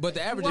 40. But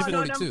the average is You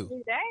want to know 42. them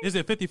today? Is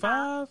it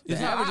 55? The Is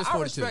it average is I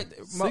 42.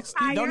 respect,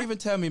 60? don't even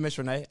tell me, Miss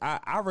Renee.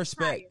 I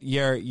respect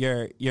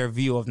your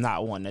view of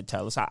not wanting to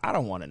tell us. I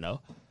don't want to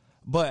know,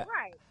 but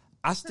Right.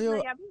 I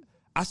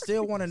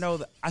still want to know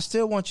that. I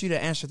still want you to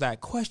answer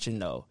that question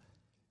though.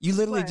 You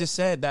literally What? just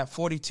said that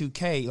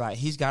 42K, like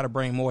he's got to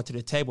bring more to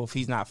the table if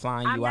he's not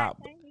flying I'm you not out.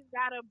 saying he's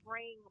got to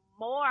bring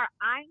more.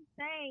 I'm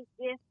saying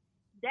if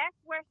that's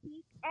where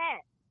he's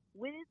at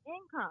with his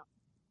income,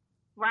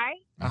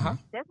 right? Uh-huh.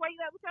 That's where you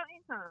at with your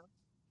income.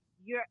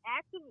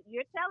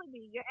 You're telling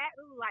me, you're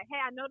actually like, hey,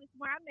 I know this is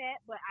where I'm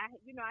at, but I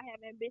have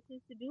ambitions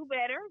to do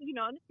better, in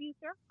the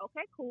future.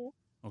 Okay, cool.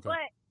 Okay.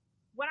 But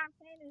what I'm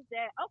saying is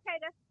that, okay,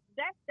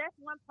 that's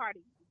one part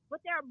of you. But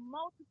there are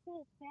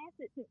multiple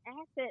facets and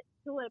assets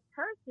to a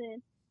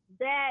person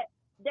that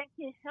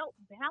can help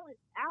balance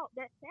out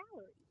that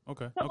salary.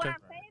 Okay. So Okay. what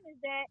I'm saying is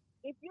that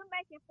if you're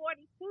making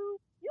 42,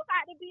 you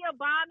got to be a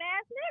bomb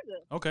ass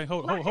nigga. Okay.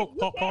 Hold.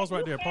 You Pause right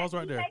can't there. be Pause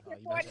right there.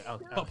 making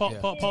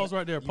 42. Pause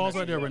right there. Pause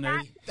right there,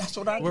 Renee. That's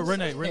what I. Well,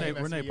 Renee,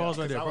 me pause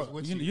right up, there. 'cause I was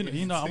with you.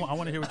 I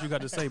want to hear what you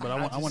got to say, but I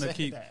want to said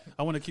keep that.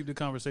 the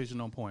conversation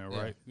on point,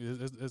 right?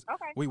 It's,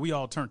 Okay. we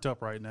all turned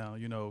up right now,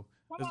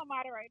 Come on,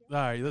 moderator. All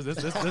right, let's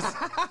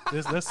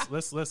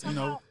Come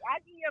on. I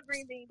give you a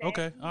green bean. Dad.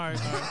 Okay, all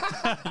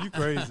right. You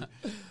crazy.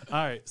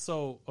 All right,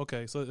 so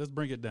let's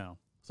bring it down.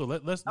 So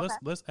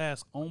let's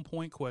ask on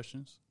point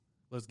questions.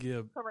 Let's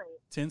give Correct.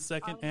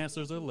 10-second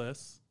answers or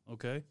less.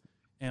 Okay,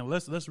 and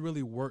let's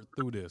really work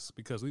through this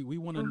because we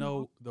want to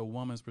know the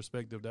woman's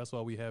perspective. That's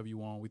why we have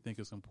you on. We think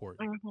it's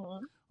important.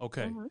 Mm-hmm.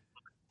 Okay. Mm-hmm.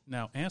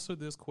 Now answer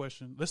this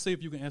question. Let's see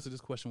if you can answer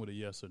this question with a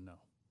yes or no.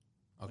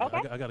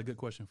 Okay. I got a good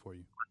question for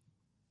you.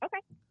 Okay.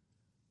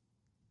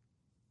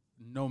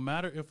 No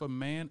matter if a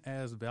man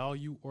adds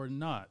value or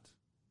not,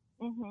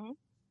 Mm-hmm.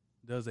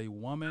 does a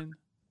woman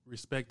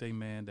respect a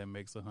man that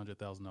makes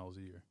 $100,000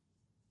 a year?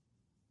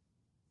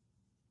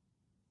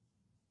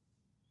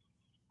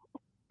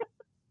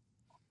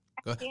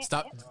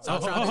 Stop trying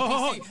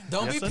to be PC.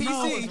 Don't Yes be or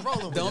no?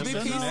 PC. Don't be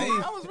Yes or no?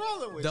 PC. I was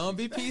rolling with Don't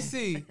be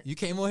PC. You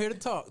came on here to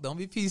talk. Don't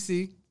be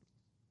PC.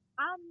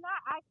 I'm not.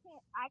 I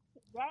can't.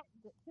 That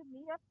to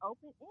me, that's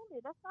open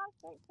ended. That's not a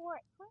straightforward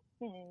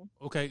question.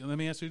 Okay, let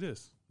me answer you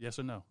this: yes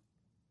or no?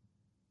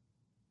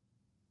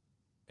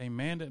 a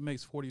man that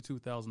makes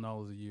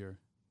 $42,000 a year,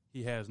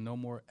 he has no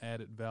more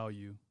added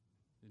value,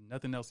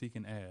 nothing else he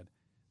can add.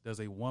 Does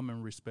a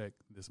woman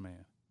respect this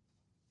man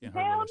in her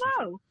Hell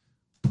relationship?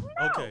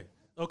 no. Okay.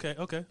 But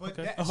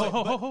Okay. that-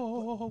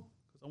 Ho.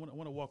 I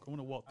want to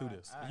walk through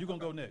this. You're gonna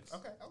go next.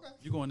 Okay.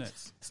 You're going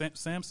next.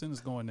 Samson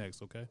is going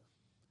next. Okay.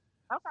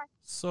 Okay.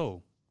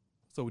 So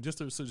just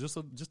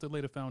to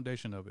lay the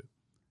foundation of it,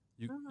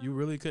 you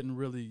really couldn't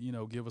really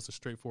give us a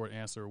straightforward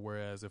answer.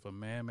 Whereas if a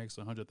man makes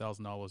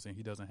 $100,000 and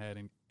he doesn't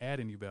add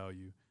any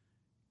value,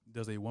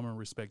 does a woman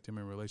respect him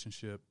in a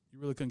relationship?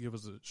 You really couldn't give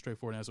us a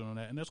straightforward answer on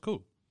that, and that's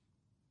cool.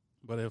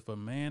 But if a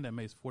man that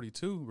makes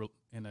 42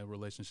 in a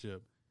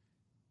relationship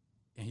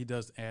and he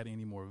doesn't add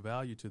any more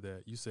value to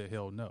that, you said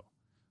hell no.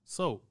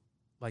 So,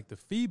 like, the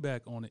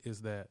feedback on it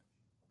is that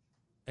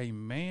a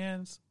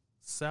man's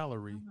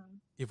salary,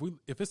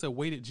 if it's a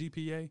weighted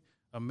GPA,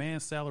 a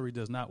man's salary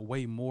does not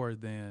weigh more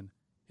than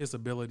his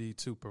ability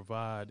to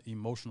provide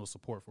emotional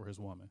support for his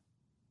woman.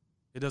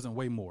 It doesn't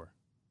weigh more.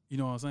 You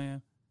know what I'm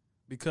saying?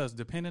 Because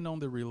depending on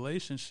the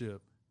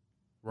relationship,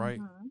 right,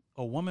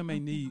 a woman may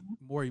need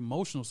more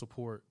emotional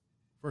support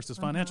versus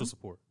financial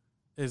support.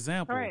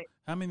 Example, Right.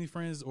 How many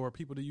friends or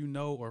people do you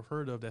know or have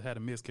heard of that had a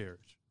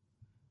miscarriage?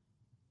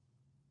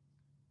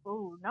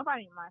 Ooh,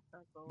 nobody in my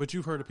circle. But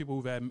you've heard of people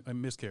who've had a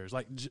miscarriage,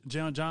 like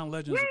John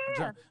Legend's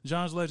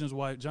John Legend's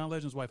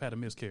wife had a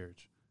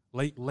miscarriage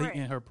late Right.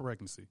 in her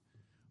pregnancy,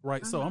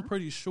 right? So I'm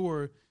pretty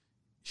sure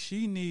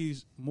she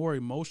needs more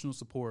emotional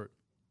support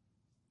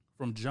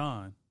from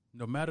John,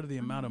 no matter the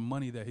amount of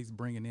money that he's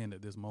bringing in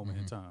at this moment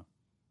in time,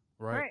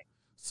 right? Right.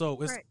 So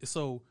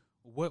so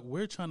what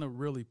we're trying to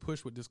really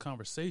push with this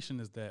conversation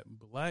is that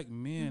black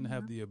men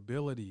have the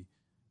ability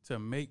to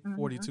make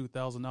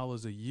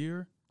 $42,000 a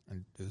year.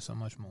 And do so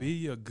much more.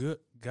 Be a good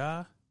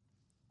guy,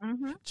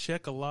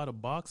 check a lot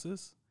of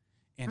boxes,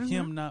 and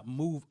him not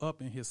move up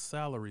in his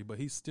salary, but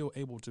he's still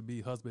able to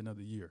be husband of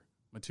the year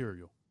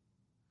material.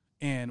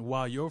 And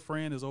while your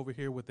friend is over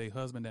here with a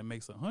husband that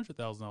makes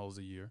 $100,000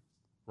 a year,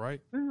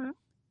 right?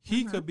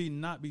 He could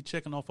not be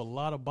checking off a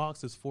lot of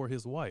boxes for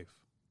his wife.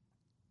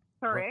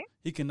 Correct. Right?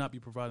 He could not be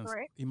providing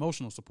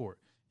emotional support.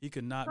 He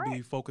could not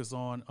be focused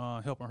on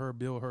helping her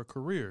build her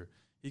career.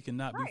 He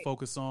cannot be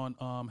focused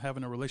on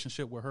having a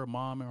relationship with her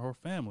mom and her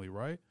family,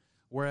 right?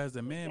 Whereas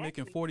the man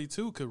making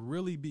 42 could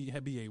really be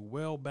a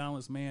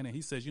well-balanced man, and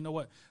he says, you know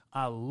what?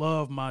 I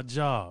love my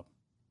job.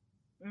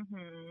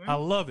 I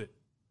love it.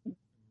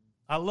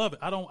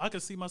 I can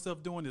see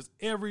myself doing this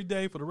every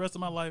day for the rest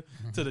of my life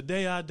to the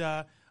day I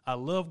die. I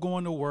love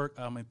going to work.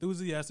 I'm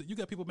enthusiastic. You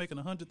got people making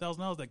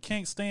 $100,000 that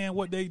can't stand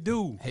what they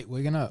do. Hate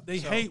waking up. They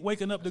hate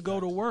waking up to go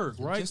to work,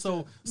 right?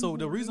 So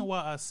the reason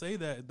why I say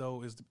that,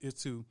 though, is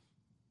to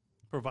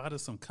provide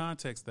us some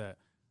context that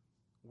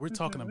we're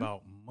talking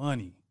about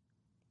money.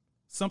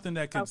 Something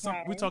that can,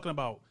 we're talking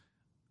about,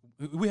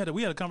 we had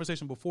a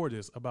conversation before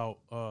this about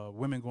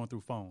women going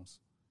through phones.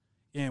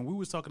 And we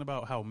was talking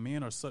about how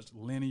men are such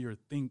linear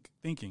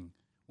thinking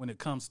when it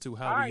comes to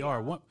how we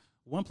are. 1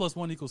 +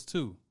 1 =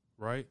 2,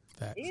 right?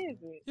 Facts. Is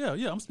it?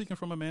 Yeah. I'm speaking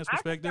from a man's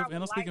perspective,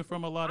 and I'm speaking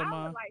from a lot of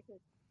mine.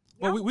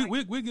 Well,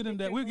 we'll get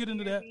into that. We'll get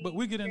into that. But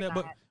we'll get into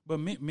that. But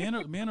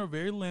men are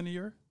very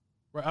linear.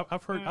 Right?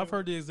 I've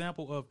heard the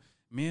example of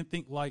men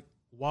think like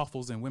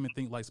waffles and women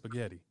think like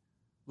spaghetti.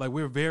 Like,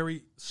 we're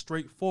very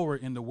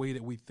straightforward in the way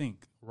that we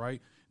think,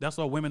 right? That's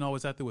why women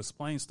always have to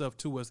explain stuff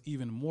to us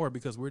even more,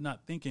 because we're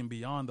not thinking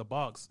beyond the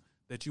box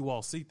that you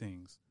all see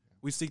things.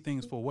 We see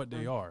things for what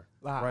they are,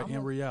 right,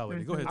 in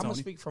reality. Go ahead, Tony. I'm going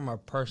to speak from a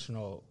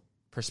personal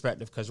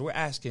perspective, because we're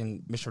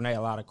asking Mr. Renee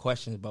a lot of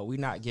questions, but we're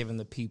not giving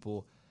the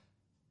people,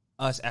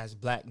 us as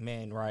black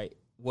men, right,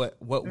 what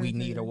we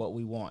need or what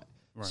we want.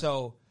 Right.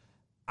 So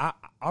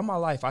all my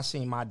life, I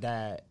seen my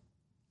dad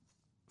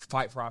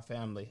fight for our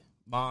family.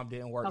 Mom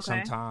didn't work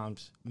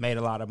sometimes, made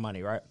a lot of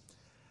money, right?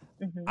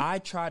 I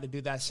tried to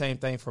do that same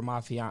thing for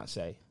my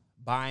fiance,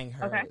 buying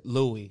her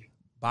Louis,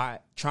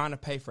 trying to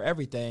pay for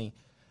everything.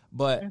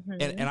 But,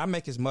 and I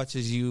make as much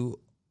as you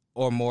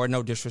or more,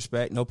 no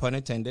disrespect, no pun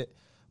intended.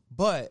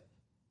 But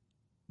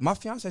my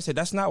fiance said,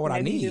 that's not what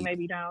I need. Maybe you,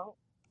 maybe don't.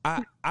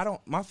 I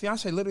don't, my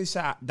fiance literally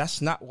said,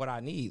 that's not what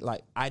I need.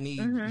 Like, I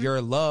need your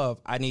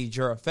love. I need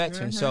your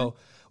affection. So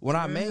when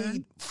I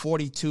made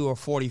 42 or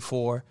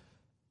 44,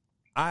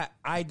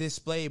 I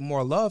displayed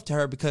more love to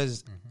her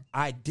because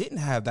I didn't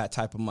have that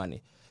type of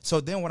money. So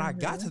then when I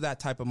got to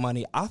that type of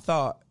money, I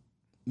thought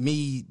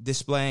me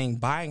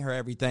buying her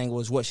everything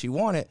was what she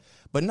wanted.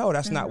 But no,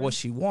 that's not what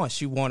she wants.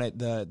 She wanted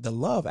the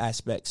love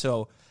aspect.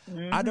 So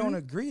I don't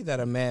agree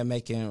that a man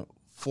making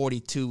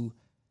 42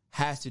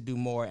 has to do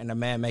more and a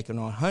man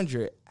making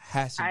 100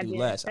 has to do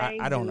less.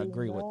 I don't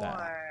agree with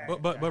that.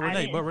 But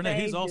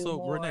Renee, he's also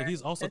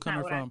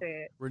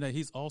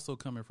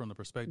coming from the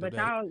perspective but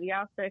that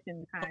y'all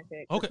stretching the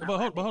context. Okay, but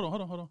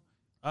hold on.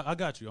 I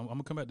got you. I'm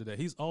gonna come back to that.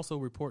 He's also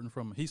reporting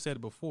from. He said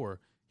it before.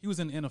 He was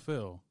in the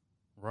NFL,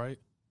 right?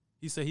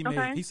 He said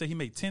he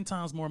made 10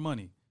 times more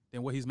money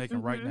than what he's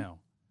making right now.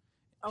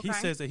 He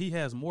says that he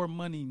has more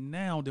money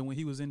now than when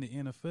he was in the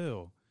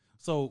NFL.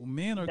 So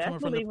men are That's coming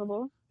from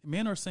believable.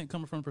 men are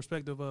coming from the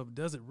perspective of,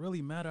 does it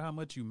really matter how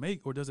much you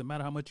make, or does it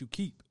matter how much you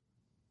keep?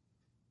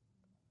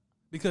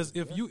 Because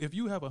if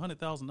you have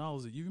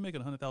 $100,000, if you're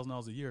making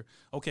 $100,000 a year,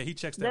 okay, he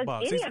checks that Does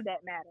box. any of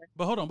that matter?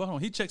 But hold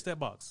on, he checks that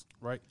box,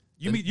 right?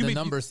 The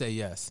numbers say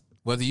yes.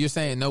 Whether you're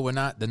saying no or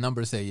not, the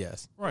numbers say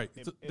yes. Right.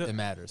 It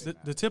matters.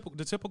 The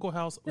typical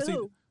house. To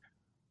who?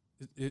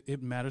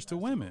 It matters to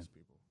women.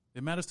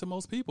 It matters to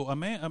most people. A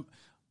man,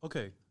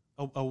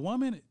 a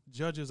woman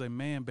judges a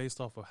man based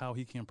off of how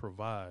he can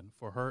provide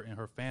for her and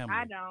her family.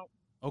 I don't.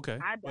 Okay.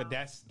 I don't.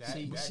 But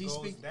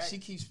she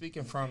keeps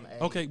speaking from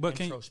a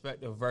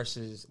introspective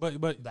versus but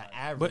the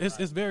average. But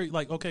it's very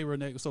like, okay,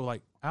 Renee. So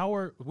like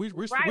we're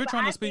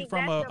trying to speak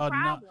from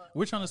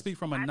we're trying to speak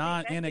from a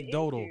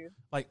non-anecdotal.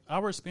 Like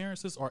our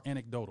experiences are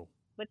anecdotal.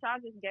 But y'all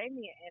just gave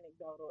me an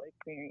anecdotal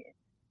experience.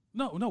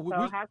 No.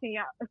 So how can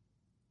y'all?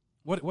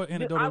 What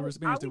anecdotal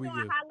experience did we give? Are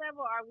we doing high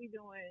level? Or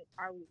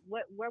are we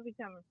where are we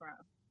coming from?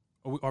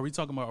 Are we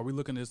talking about? Are we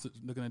looking at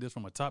this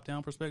from a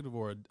top-down perspective,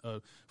 or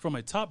from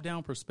a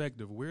top-down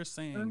perspective? We're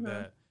saying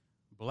that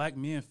black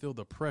men feel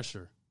the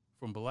pressure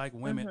from black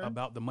women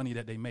about the money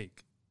that they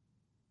make.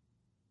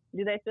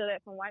 Do they feel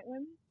that from white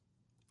women?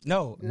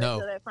 No. Do they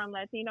feel that from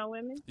Latino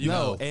women?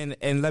 No,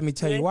 and let me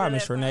tell you why,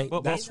 Miss Renee.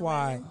 That's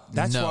why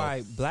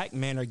black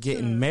men are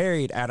getting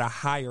married at a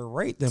higher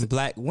rate than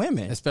black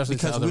women, especially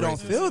because we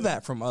don't feel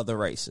that from other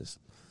races.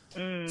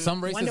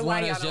 Some races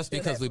want us just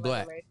because we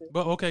black.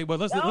 But okay, but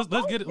let's get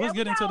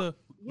into the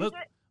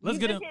let's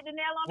get in.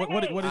 What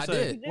did he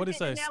say? What did he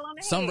say?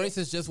 Some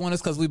races just want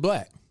us because we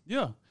black.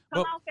 Yeah.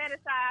 Come on,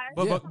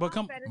 fetishize. But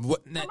come.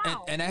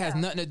 And that has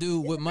nothing to do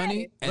with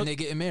money, and they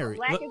getting married.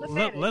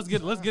 Let's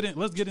get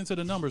into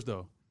the numbers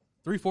though.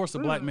 3/4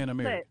 of black men are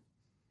married.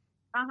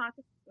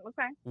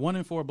 Okay. 1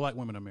 in 4 black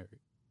women are married.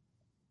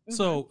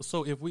 So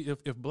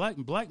if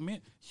black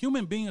men,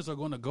 human beings are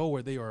going to go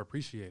where they are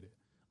appreciated.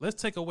 Let's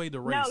take away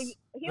the race.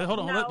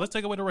 Let's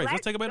take away the race.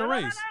 Let's take away the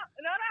race.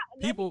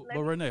 People,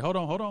 but Renee, hold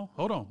on. No,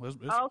 you're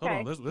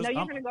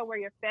gonna go where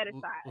you're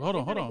fetishized. Hold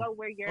on. Go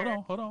where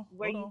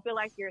you feel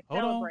like you're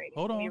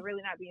celebrating. You're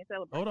really not being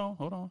celebrated.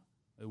 Hold on.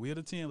 We at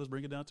a 10. Let's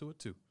bring it down to a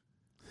 2.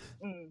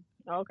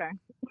 Okay.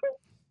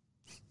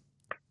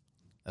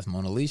 That's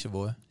Mona Lisa,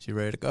 boy. She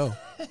ready to go.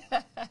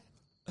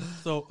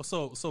 So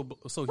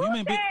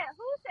human beings.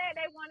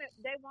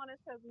 They want us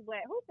because we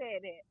black. Who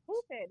said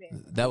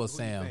that? That was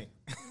Sam.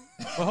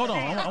 Well, hold on.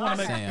 I want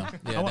to make Sam.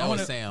 Yeah, that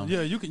was Sam.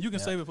 Yeah, you can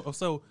save it. Oops,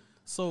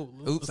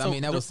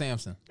 that was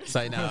Samson.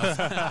 Say now.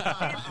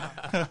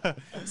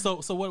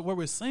 So what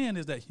we're saying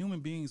is that human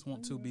beings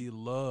want to be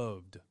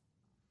loved.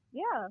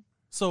 Yeah.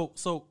 So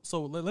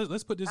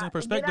let's put this in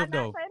perspective,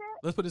 though.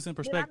 Let's put this in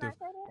perspective.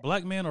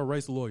 Black men are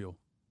race loyal.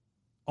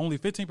 Only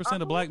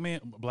 15% of black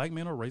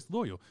men are race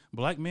loyal.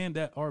 Black men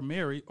that are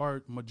married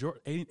are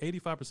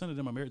 85% of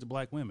them are married to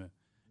black women.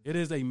 It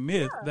is a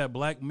myth that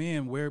black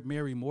men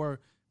marry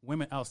more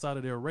women outside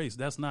of their race.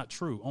 That's not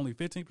true. Only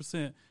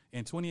 15%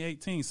 in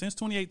 2018. Since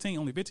 2018,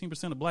 only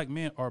 15% of black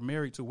men are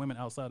married to women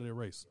outside of their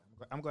race.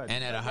 I'm glad.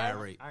 And at a higher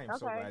rate. I am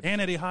so glad.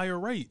 And at a higher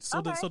rate.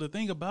 So the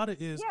thing about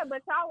it is,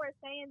 but y'all were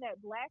saying that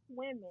black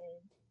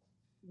women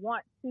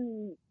want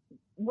to.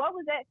 What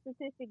was that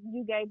statistic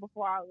you gave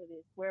before all of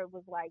this, where it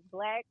was like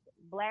black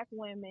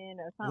women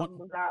or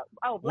something about?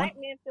 Black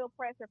men feel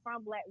pressure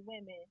from black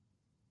women.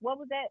 What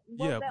was that?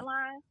 What was that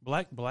line?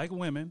 Black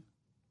women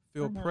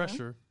feel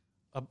pressure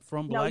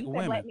from black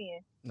women. Black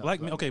men.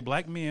 Black men. Okay,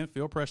 black men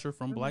feel pressure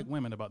from black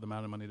women about the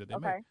amount of money that they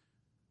make.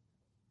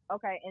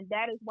 Okay, and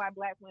that is why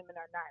black women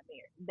are not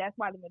married. That's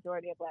why the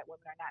majority of black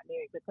women are not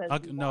married, because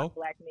we want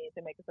black men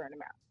to make a certain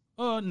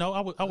amount. No,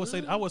 I would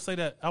say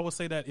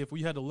that if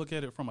we had to look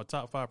at it from a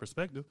top 5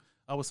 perspective,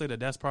 I would say that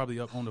that's probably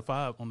up on the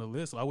 5 on the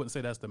list. I wouldn't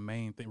say that's the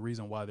main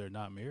reason why they're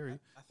not married.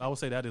 I would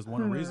say that is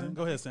one reason.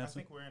 Go ahead, Samson.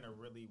 I think we're in a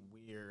really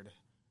weird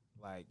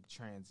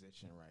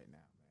transition right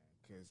now, man,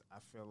 because I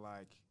feel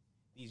like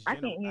these. I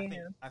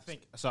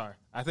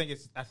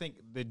think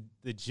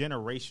the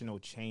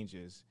generational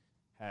changes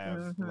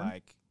have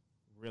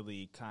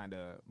really kind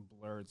of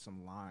blurred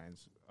some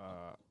lines.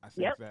 I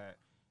think that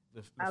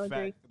the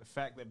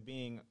fact that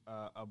being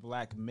a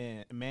black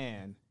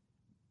man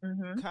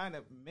kind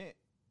of meant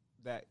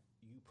that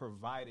you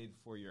provided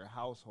for your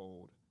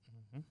household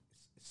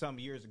some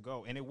years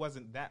ago, and it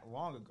wasn't that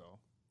long ago.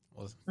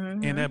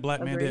 And that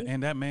black man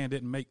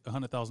didn't make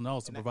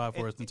 $100,000 to provide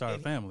for his entire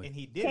family. And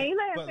he did. Can you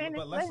let him finish?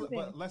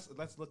 But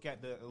let's look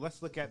at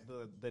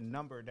the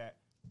number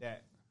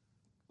that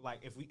like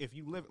if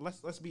you live,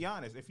 let's be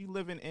honest, if you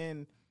living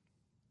in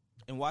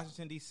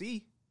Washington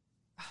D.C.,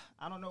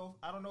 I don't know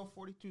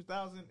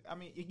 42,000. I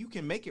mean, you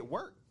can make it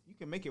work.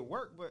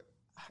 But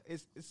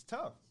it's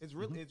tough. It's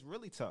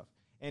really tough.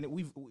 And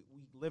we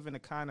live in a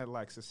kind of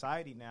like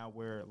society now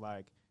where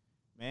like,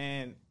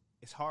 man,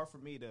 it's hard for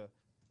me to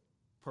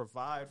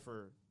provide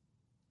for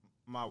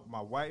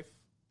my wife,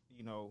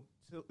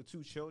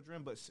 two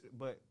children,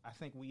 but I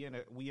think we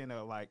in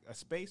a like a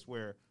space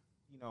where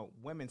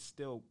women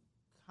still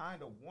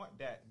kind of want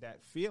that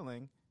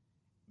feeling.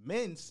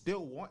 Men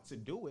still want to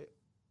do it,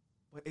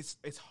 But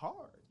it's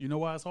hard. You know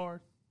why it's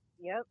hard?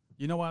 Yep.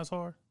 You know why it's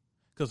hard?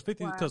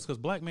 Because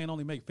black men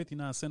only make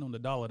 59 cents on the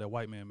dollar that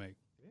white men make.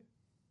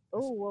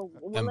 Oh, well,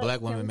 and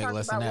black women make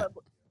less than that.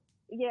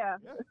 Yeah.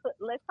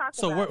 Let's talk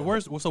so about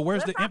where's it. the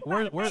Let's talk empathy?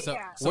 about Where's it.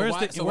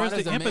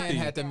 the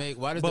empathy?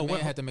 Why does the man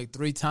have to make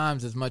 3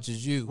 times as much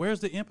as you? Where's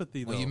the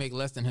empathy though? When you make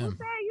less than Who him? said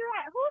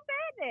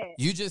that?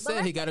 You just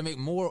said he got to make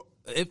more.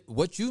 If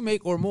what you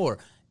make or more,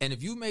 and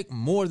if you make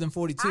more than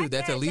 42,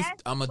 that's at least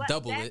I'm gonna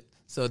double it.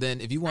 So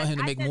then, if you want him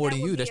to make more than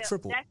you, that's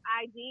triple. That's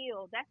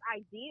ideal.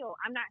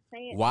 I'm not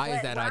saying. Why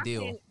is that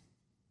ideal?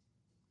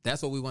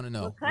 That's what we want to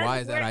know. Why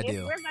is that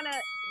ideal?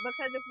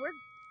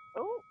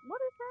 Oh,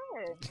 what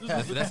is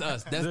that? That's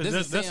us.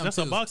 That's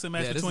a boxing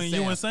match between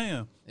you and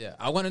Sam. Yeah,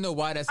 I want to know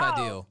why that's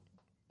ideal.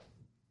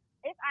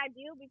 It's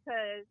ideal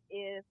because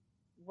if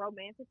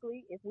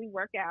we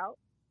work out,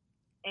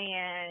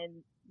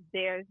 and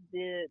there's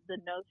the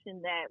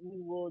notion that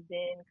we will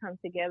then come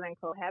together and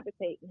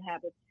cohabitate and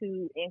have a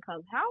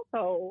 2-income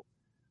household,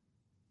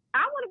 I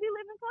want to be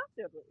living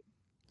comfortably.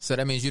 So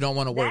that means you don't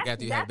want to work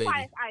after you have a baby. That's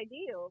why it's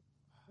ideal.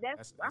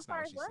 That's not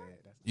what she what?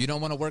 said. You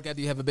don't want to work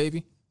after you have a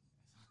baby?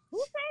 Who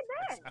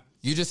said that?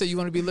 You just said you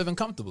want to be living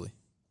comfortably.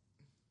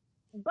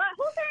 But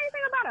who said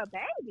anything about a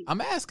baby?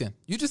 I'm asking.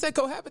 You just said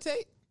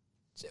cohabitate.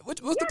 What's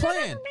the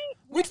plan?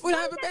 Which would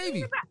have a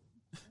baby? Who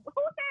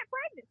said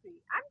pregnancy?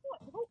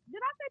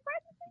 Did I say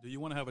pregnancy? Do you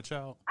want to have a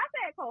child? I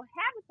said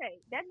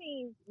cohabitate. That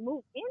means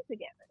move in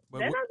together. But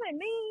that doesn't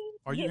mean.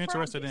 Are you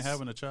interested in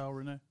having a child,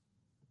 Renee?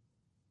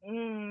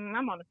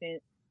 I'm on the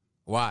fence.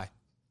 Why?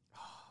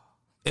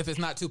 If it's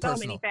not too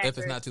personal. If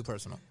it's not too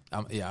personal.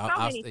 I'll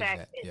say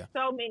that. Yeah.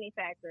 So many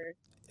factors.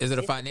 Is it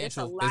a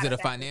financial? Is it a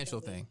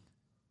financial thing?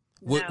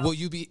 No. Will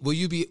you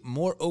be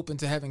more open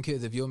to having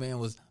kids if your man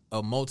was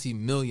a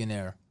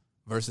multi-millionaire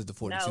versus the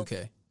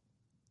 42K?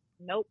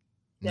 Nope.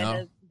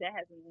 No. That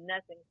has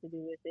nothing to do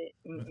with it.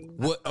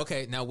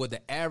 Okay, now would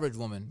the average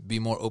woman be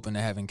more open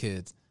to having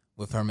kids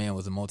if her man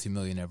was a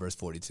multi-millionaire versus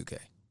 42K?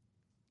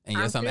 And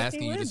yes, I'm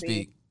asking you to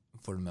speak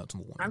for the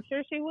multiple woman. I'm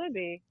sure she would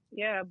be.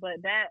 Yeah,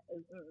 but that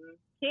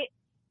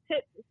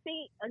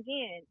see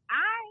again,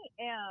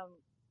 I am.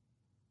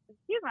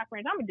 Excuse my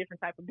friends. I'm a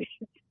different type of bitch.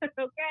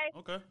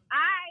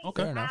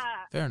 Okay.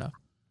 Fair enough.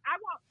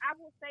 I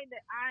will say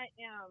that I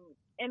am,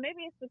 and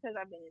maybe it's because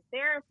I've been in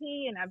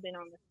therapy and I've been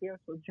on the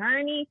spiritual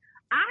journey.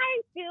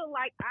 I feel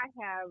like I've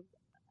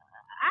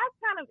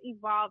kind of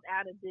evolved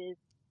out of this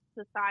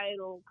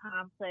societal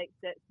complex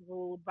that's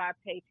ruled by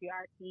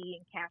patriarchy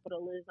and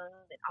capitalism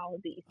and all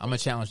of these. I'm gonna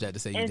challenge that to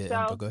say you didn't,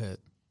 but go ahead.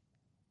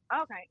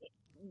 Okay.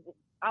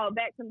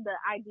 Back to the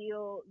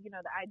ideal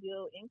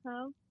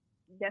income.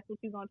 That's what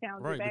you're gonna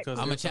challenge right, back. Because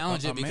I'm gonna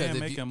challenge it because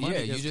you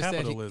just said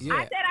I said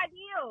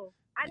ideal.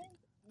 I didn't.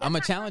 I'm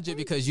gonna challenge it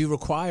because you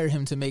require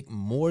him to make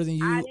more than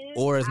you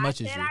or as much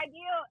as you. I said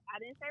ideal. I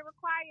didn't say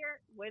require.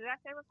 Where did I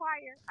say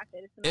require? I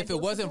said it's an If it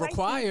wasn't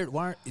required,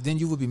 then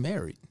you would be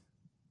married.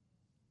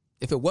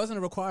 If it wasn't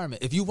a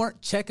requirement, if you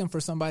weren't checking for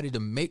somebody to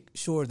make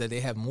sure that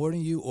they have more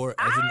than you or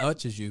as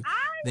much as you,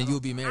 then you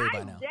would be married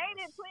by now. I've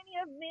dated plenty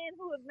of men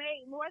who have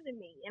made more than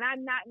me, and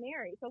I'm not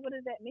married. So what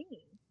does that mean?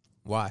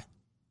 Why?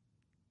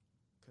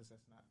 Because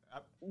that's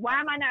not. Why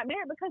am I not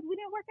married? Because we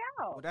didn't work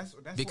out. Well, that's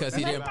because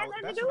he didn't.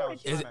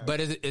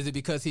 Is it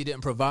because he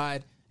didn't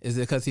provide? Is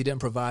it because he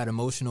didn't provide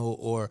emotional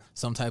or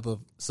some type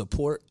of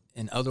support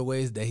in other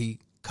ways that he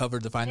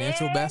covered the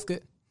financial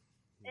basket?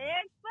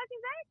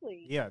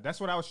 Exactly. Yeah,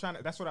 that's what I was trying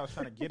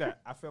to get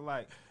at. I feel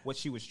like what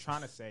she was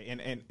trying to say,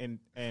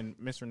 and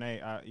Miss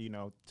Renee,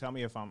 tell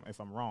me if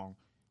I'm wrong,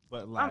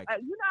 but like I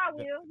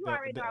will. You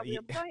already know I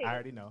will. Go ahead. I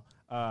already know.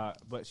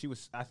 But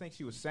I think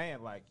she was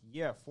saying like,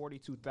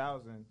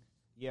 42,000,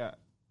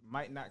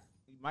 might not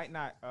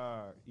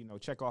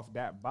check off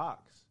that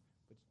box,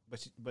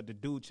 but the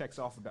dude checks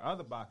off the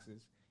other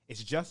boxes.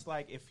 It's just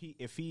like if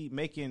he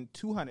making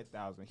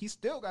 200,000, he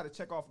still got to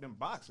check off them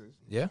boxes.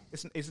 Yeah,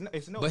 it's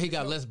no. But he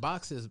got less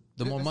boxes.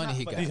 The more money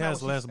he got, he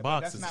has less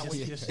boxes. That's what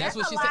she said. That's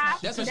what she said.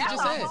 That's what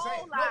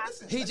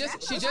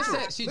she just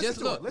said. She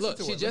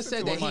just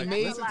said that he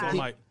made.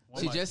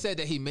 She just said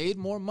that he made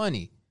more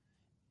money,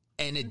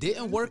 and it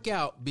didn't work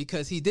out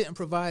because he didn't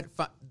provide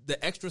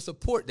the extra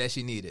support that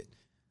she needed.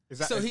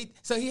 So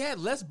he had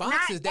less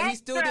boxes that he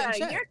still didn't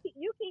check.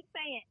 You keep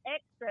saying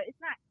extra. It's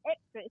not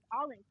extra. It's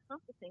all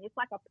encompassing. It's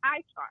like a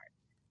pie chart.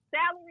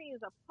 Salary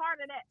is a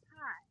part of that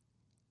pie.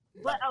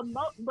 But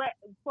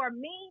for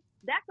me,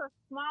 that's a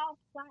small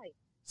slice.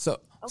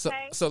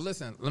 So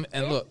listen.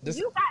 Look.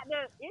 You got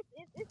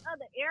it's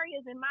other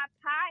areas in my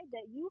pie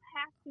that you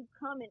have to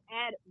come and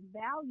add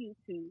value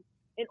to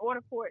in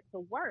order for it to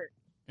work.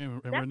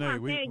 And Renee,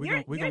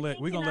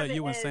 we're gonna let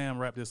you and Sam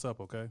wrap this up,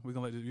 okay? We're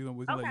gonna let you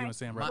and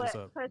Sam wrap this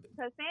up.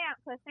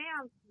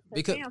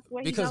 Because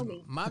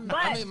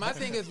my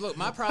thing is, look,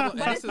 my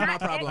problem. And this is my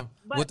problem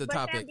with the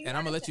topic, and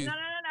I'm gonna let you. No.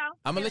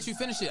 I'm gonna let you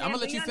finish it. I'm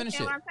gonna let you finish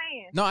it. What I'm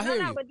saying? No, I hear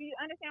you. But do you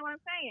understand what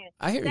I'm saying?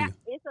 I hear you.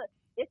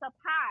 It's a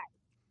pie.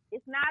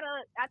 It's not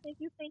I think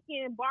you're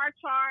thinking bar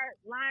chart,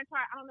 line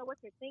chart. I don't know what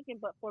you're thinking,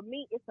 but for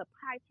me, it's a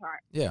pie chart.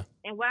 Yeah.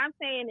 And what I'm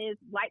saying is,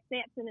 like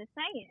Samson is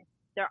saying,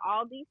 there are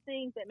all these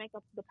things that make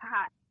up the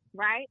pie,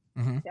 right?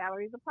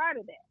 Salary is a part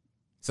of that.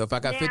 So if I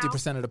got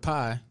 50% of the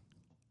pie,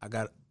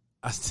 I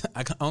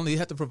only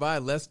have to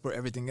provide less for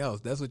everything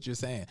else. That's what you're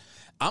saying.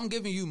 I'm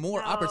giving you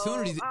more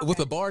opportunities with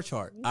a bar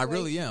chart. I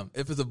really am.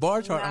 If it's a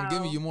bar chart, I'm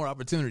giving you more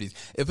opportunities.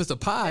 If it's a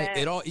pie,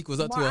 it all equals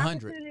up to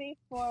 100. Opportunities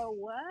for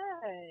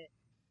what?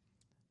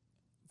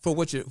 For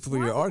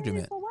your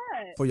argument. For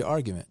what? For your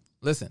argument.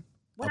 Listen,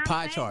 What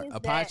a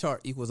pie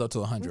chart equals up to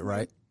 100,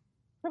 right?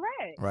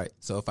 Correct. Right.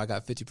 So if I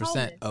got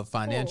 50% of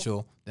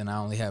financial, then I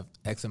only have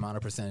X amount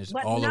of percentage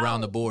But all no, around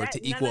the board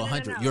to equal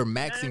 100. You're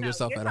maxing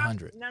yourself You're at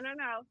 100. No.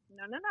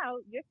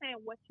 You're saying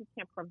what you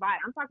can provide.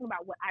 I'm talking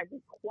about what I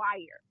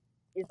require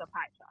is a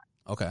pie chart.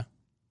 Okay.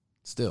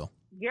 Still.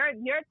 You're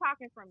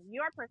talking from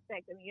your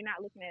perspective. You're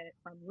not looking at it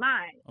from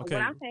mine. Okay.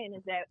 What I'm saying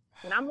is that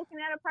when I'm looking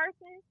at a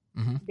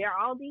person, there are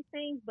all these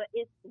things, but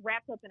it's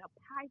wrapped up in a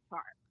pie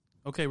chart.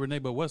 Okay, Renee,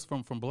 but what's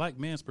from black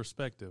men's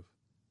perspective?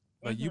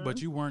 Like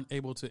but you weren't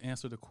able to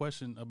answer the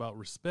question about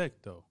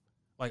respect though.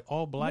 Like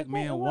all black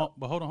men want,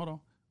 but hold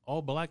on.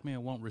 All black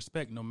men want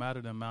respect no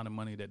matter the amount of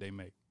money that they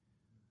make.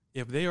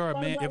 If they are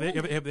a man,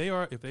 if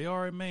they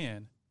are a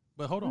man,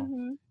 but hold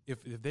on,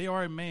 if they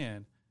are a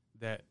man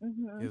that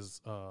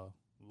is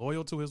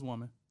loyal to his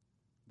woman,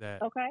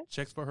 that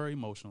checks for her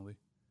emotionally,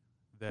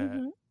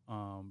 that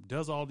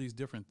does all these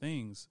different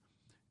things,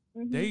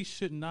 they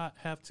should not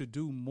have to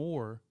do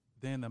more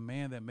than a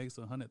man that makes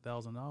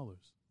 $100,000.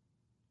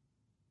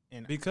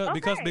 Because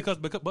the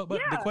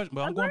question,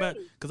 but I'm going back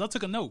because I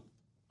took a note.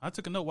 I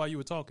took a note while you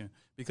were talking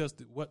because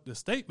what the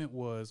statement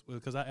was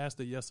because I asked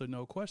a yes or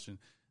no question.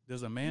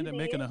 There's a man that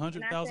making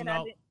 $100,000,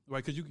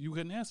 right? Because you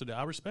couldn't answer that.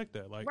 I respect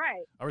that. Like,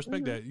 right. I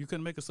respect that. You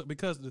couldn't make a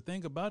because the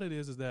thing about it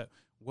is that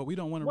what we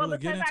don't want to really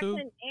get into. I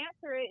couldn't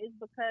answer it is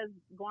because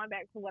going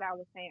back to what I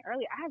was saying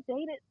earlier, I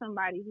dated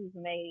somebody who's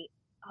made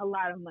a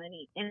lot of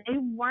money, and they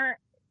weren't.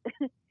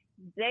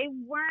 They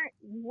weren't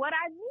what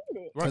I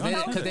needed. Right.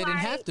 Because they didn't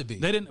have to be.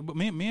 They didn't. But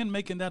men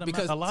making that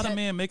amount. A lot of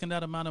men making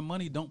that amount of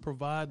money don't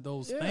provide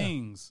those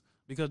things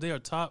because they are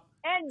top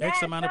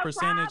X amount of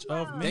percentage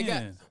of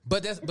men.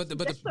 But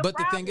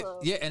the thing is,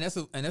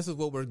 and this is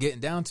what we're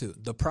getting down to.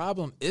 The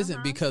problem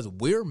isn't because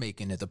we're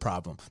making it the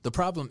problem. The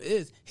problem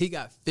is he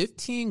got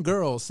 15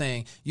 girls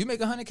saying, you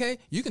make $100K,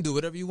 you can do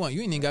whatever you want.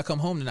 You ain't even got to come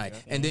home tonight.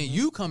 And then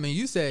you come and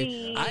you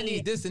say, I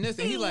need this and this.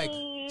 And he's like,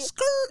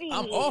 skirt,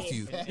 I'm off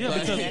you.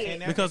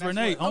 Yeah, because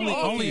Renee,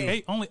 only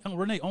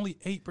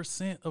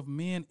 8% of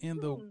men in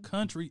the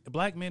country,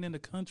 black men in the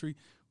country,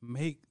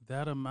 make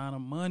that amount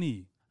of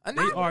money.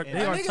 They are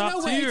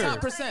top tier.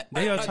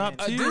 They are top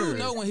tier. A dude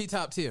know when he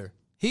top tier.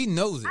 He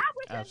knows it. I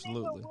wish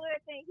absolutely. A nigga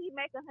would think he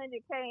make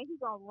 $100K and he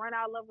gonna run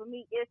all over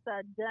me. It's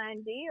a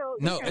done deal.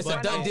 No, it's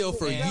a done deal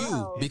for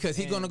you because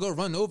he's gonna go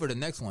run over the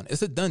next one.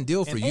 It's a done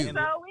deal for you. And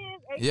so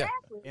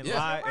exactly.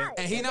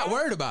 And he's not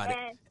worried about it.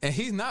 And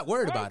he's not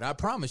worried about it. I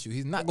promise you,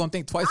 he's not gonna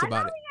think twice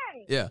about it.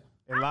 Yeah.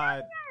 And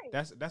lied.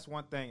 That's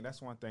one thing.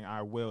 That's one thing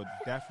I will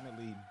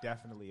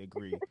definitely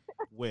agree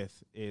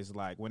with is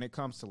like when it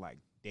comes to like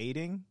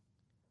dating.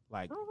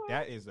 Like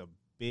that is a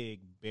big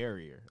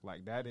barrier.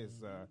 Like that is,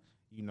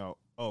 you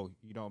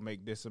don't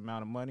make this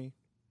amount of money.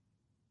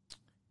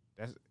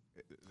 That's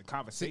the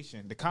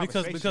conversation.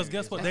 Because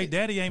guess what? They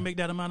daddy ain't make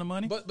that amount of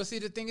money. But see,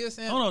 the thing is,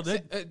 Sam,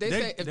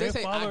 they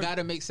say I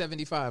gotta make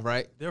 75,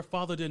 right? Their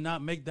father did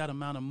not make that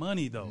amount of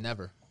money though.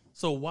 Never.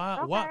 So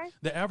why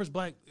the average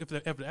black if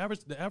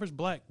the average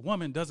black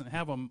woman doesn't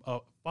have a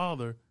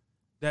father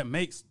that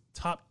makes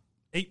top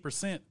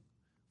 8%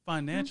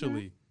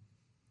 financially.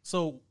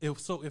 So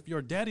if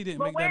your daddy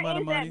didn't make that amount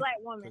of money,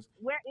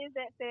 where is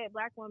that said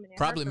black woman?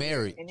 Probably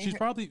married. She's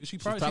probably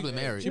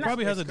married. She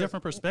probably has a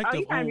different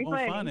perspective on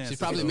finance. She's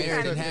probably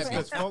married and happy.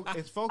 Folks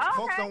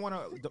don't want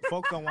to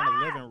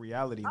live in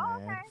reality,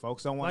 man.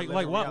 Folks don't want to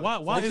live in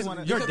reality. Why is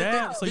your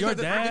dad? So your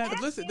dad?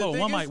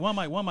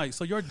 One mic.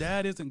 So your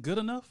dad isn't good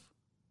enough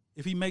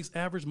if he makes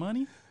average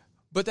money.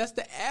 But that's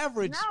the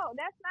average. No,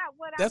 that's not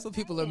what. That's what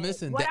people are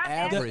missing. The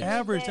average. The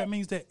average. That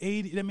means that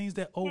 80. That means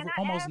that over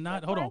almost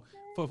not. Hold on.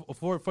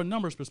 For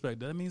numbers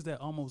perspective, that means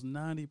that almost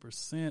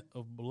 90%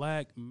 of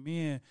black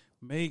men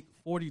make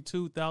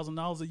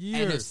 $42,000 a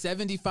year. And if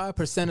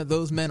 75% of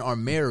those men are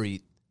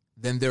married,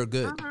 then they're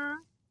good.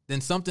 Then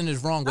something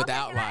is wrong with the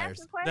outliers.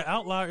 The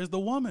outlier is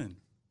the woman.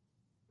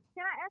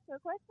 Can I ask a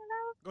question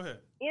though? Go ahead.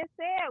 If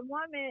said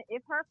woman,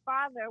 if her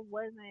father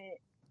wasn't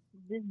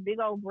this big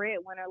old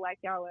breadwinner like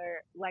y'all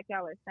are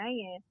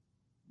saying,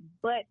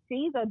 but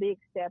she's a big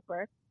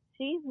stepper,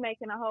 she's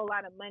making a whole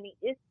lot of money.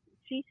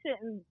 She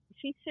shouldn't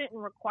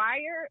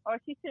require or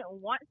she shouldn't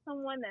want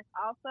someone that's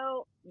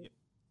also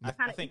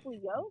kind of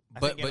equally yoked.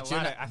 But you're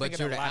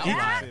the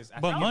outlier.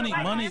 But money.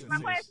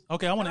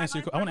 Okay, I want to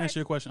answer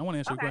your question.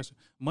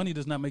 Money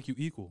does not make you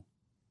equal.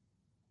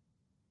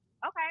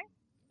 Okay.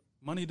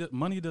 Money does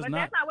but not.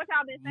 That's not what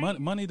y'all been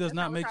saying. Money does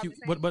not make you.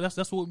 But that's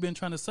what we've been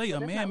trying to say. A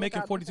man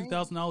making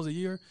 $42,000 a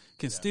year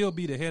can still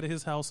be the head of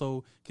his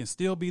household, can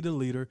still be the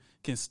leader,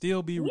 can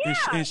still be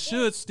and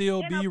should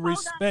still be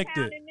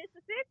respected.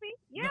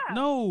 Yeah.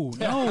 No.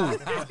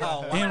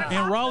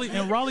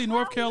 in Raleigh,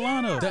 North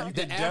Carolina.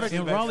 The average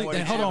in Raleigh.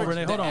 And hold on,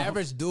 Renee. Hold the on.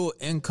 average dual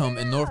income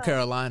in North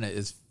Carolina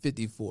is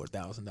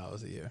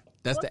 $54,000 a year.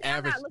 That's Well, the see, I'm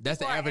average. not looking That's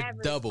the for average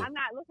double. I'm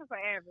not looking for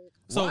average.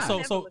 So I'm never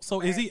looking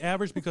for is he average.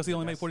 average because he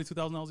only made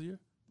 $42,000 a year?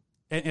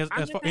 And I'm as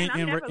just far saying, I'm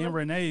never in looking-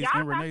 Renee's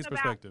y'all in Renee's talking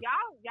about- perspective,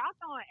 y'all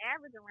throwing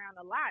average around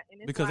a lot, and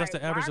it's because that's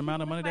like, the average why are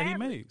amount of people money that he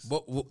looking for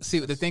makes. Well, see,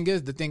 the thing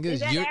is, Is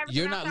that average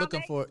you're amount not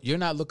looking y'all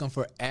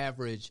for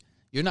average.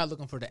 You're not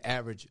looking for the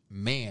average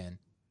man,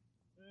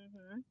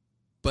 average?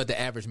 but the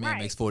average man Right.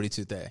 makes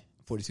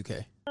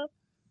 42K.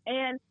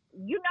 And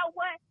you know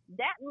what?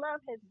 That love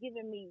has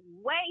given me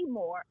way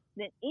more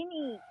than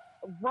any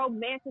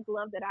romantic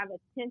love that I've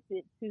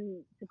attempted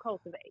to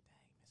cultivate.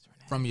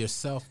 From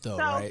yourself, though,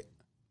 So- right?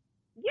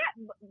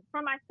 Yeah,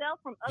 from myself,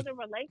 from other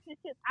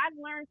relationships, I've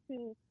learned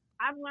to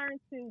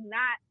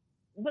not,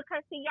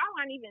 because see, y'all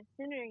aren't even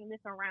centering this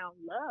around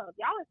love.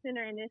 Y'all are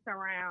centering this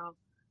around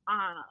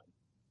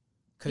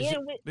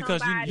getting with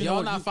because you- somebody. you know-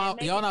 Y'all not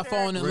and y'all not making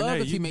falling in Renee, love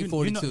if you- he made you know-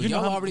 42. you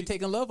know Y'all how- already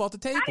taking love off the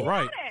table. you know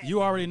Right. that?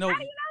 You already know. How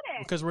do you know that?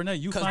 Because Renee,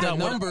 you Because find the out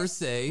what numbers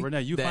say.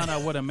 Renee, you that- find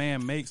out what a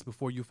man makes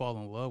before you fall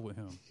in love with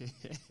him.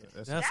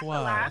 That's a why.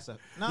 lie. That's a,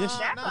 no, Yes,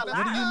 no, what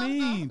that's do you not-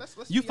 mean?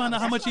 let's You be find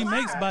out how honest. much he That's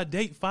a makes lie. by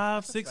date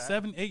 5, That's a 6, fact.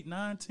 7, 8,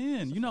 9,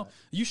 10. You know,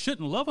 you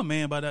shouldn't love a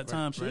man by that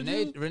time, should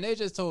you? Renee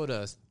just told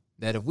us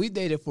that if we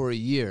dated for a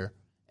year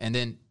and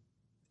then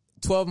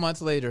 12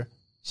 months later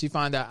she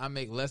find out I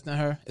make less than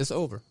her, it's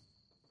over.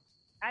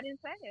 I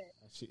didn't say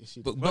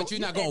that. But you're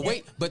not going to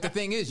wait. But the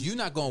thing is, you're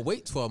not going to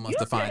wait 12 months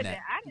You to find said that.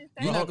 that. I didn't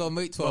say You're that. not going to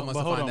wait 12 months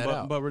to find that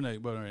out. But Renee,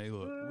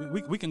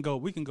 look, we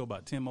can go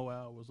about 10 more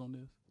hours on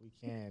this. We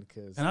can,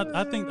 because And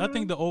I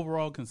think the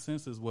overall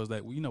consensus was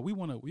that we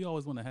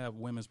always want to have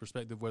women's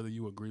perspective, whether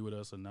you agree with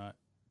us or not.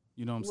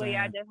 You know what I'm Well, saying?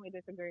 yeah, I definitely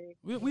disagree.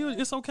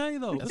 It's okay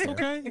though. It's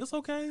okay. It's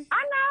okay.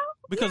 I know.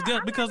 Because Yeah,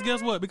 I'm not guess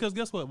mad. what? Because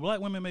guess what? Black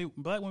women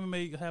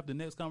may have the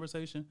next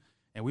conversation,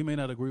 and we may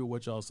not agree with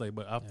what y'all say.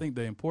 But I think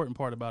the important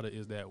part about it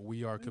is that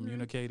we are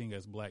communicating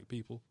as Black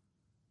people.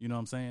 You know what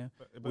I'm saying?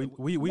 But-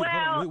 we Well,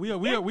 are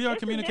it's a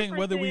communicating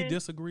whether we difference in-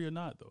 disagree or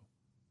not, though.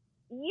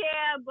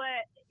 Yeah,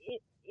 but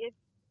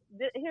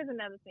here's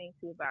another thing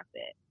too about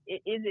that.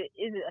 Is it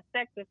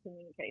effective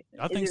communication?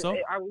 I think so.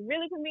 Are we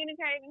really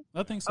communicating?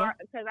 I think so.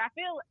 Because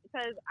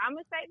I'm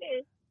gonna say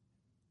this,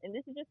 and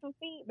this is just some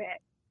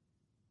feedback.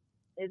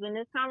 Is in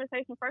this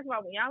conversation, first of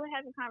all, when y'all are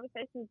having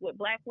conversations with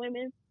Black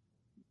women,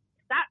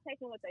 stop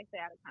taking what they say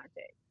out of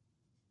context.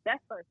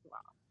 That's first of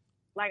all.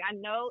 Like, I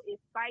know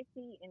it's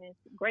spicy and it's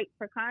great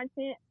for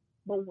content,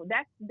 but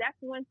that's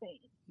one thing.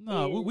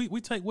 No,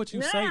 we take what you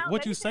No, say. What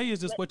let you me say is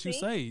just let what you me-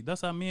 say.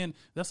 That's how men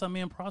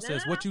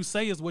process. No. What you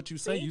say is what you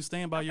say. See? You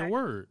stand by Okay. your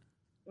word.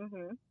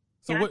 Mm-hmm.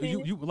 So Can I what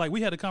finish? you like?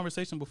 We had a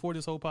conversation before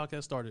this whole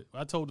podcast started.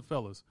 I told the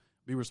fellas,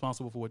 be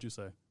responsible for what you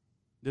say.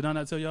 Did I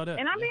not tell y'all that?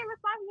 And I'm being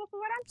responsible for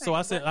what I'm saying. So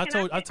I said, But I can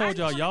told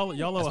y'all, just y'all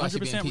wanna are That's why she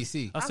 100%. being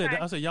PC. I said,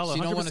 Okay. y'all are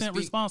She don't want 100% to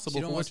responsible She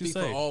don't for want what to you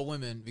speak say. for all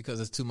women because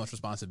it's too much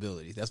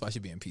responsibility. That's why she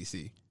being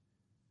PC.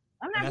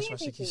 I'm And not that's being why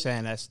she PC. keeps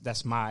saying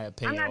that's my I'm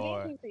opinion. not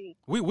Or being PC.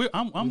 I'm We're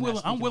not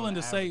speaking willing on to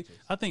the say. averages.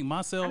 I think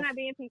myself. I'm not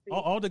being PC.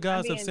 All the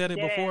guys I'm have being said it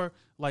dead before.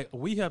 Like,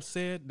 we have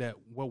said that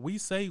what we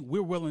say,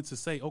 we're willing to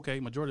say. Okay,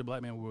 majority of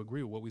Black men will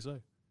agree with what we say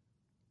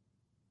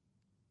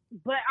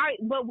But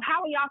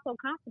how are y'all so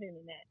confident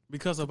in that?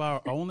 because of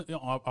our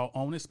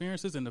own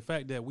experiences and the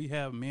fact that we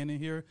have men in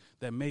here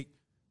that make.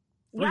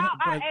 Y'all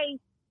are 300 a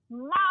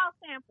small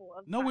sample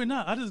of. No, we're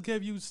not. I just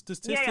gave you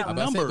statistics, Yeah. I'm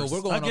about to say, numbers. but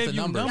we're going I off gave the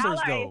you numbers. Y'all numbers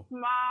are though. a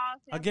small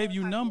sample I gave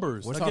you of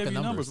numbers. We're I talking gave you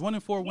numbers. numbers. 1 in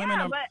 4 women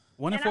Yeah, are but-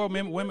 1 in and 4 I'm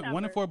giving you women. 1 in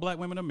numbers. 4 Black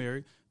women are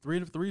married.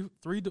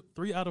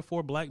 3 out of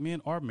 4 Black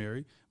men are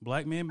married.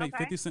 Black men make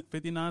Okay.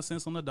 59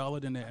 cents on the dollar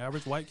than their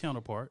average white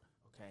counterpart.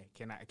 Okay,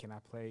 can I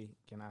play?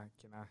 Can I?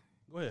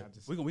 Go ahead. I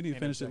just We need to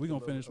finish it. interject We're a gonna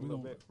little finish. bit- a We're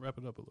little gonna bit? wrap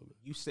it up a little bit.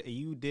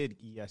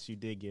 You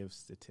did give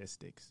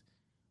statistics,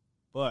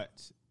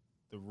 but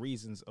the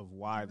reasons of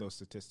why those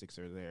statistics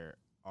are there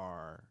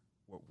are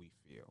what we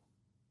feel.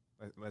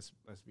 Let's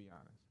be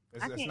honest.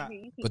 I It's can't not.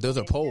 hear you. But those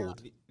are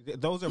polled.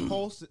 Those are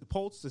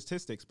polled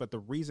statistics, but the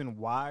reason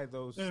why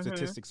those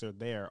statistics are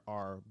there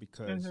are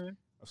because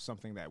of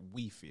something that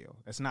we feel.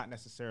 It's not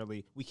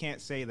necessarily. We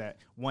can't say that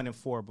 1 in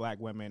 4 Black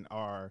women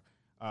are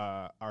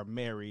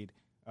married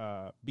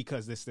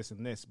because this,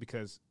 and this,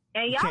 because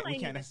And we y'all can't,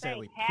 ain't even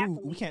necessarily say prove. happily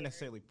We can't married.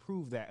 necessarily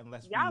prove that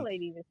unless Y'all we,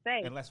 ain't even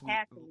say unless we,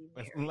 happily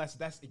married. unless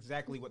that's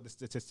exactly what the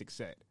statistics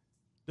said.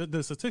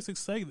 The statistics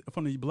say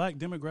from the Black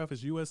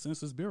Demographics U.S.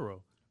 Census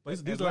Bureau.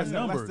 But These are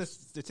numbers. unless the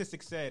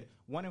statistics said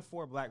 1 in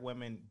 4 Black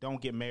women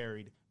don't get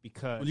married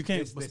because Well, you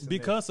can't this, and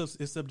because this.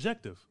 it's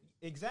subjective.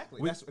 Exactly.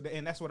 we-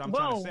 that's what I'm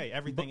trying to Boom. say.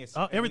 Everything is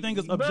Everything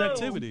is we are being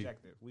objectivity.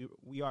 subjective.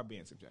 We are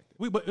being subjective.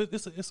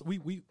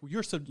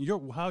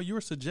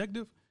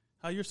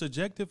 How you're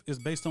subjective is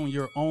based on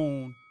your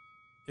own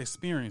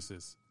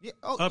experiences. Yeah,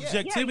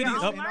 Objectivity,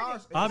 your own in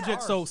ours- in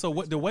object. ours. So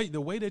what the way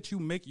that you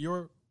make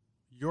your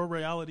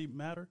reality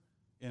matter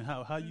and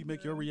how you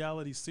make your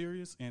reality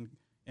serious and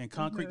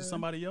concrete to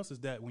somebody else is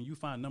that when you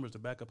find numbers to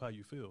back up how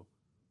you feel.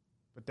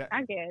 But that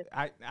I guess.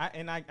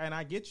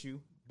 I get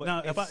you, But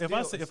now,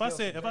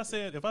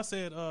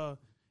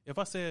 if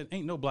I said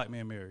ain't no black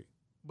man married,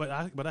 but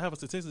I have a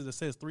statistic that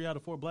says 3 out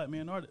of 4 black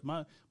men are.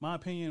 My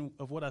opinion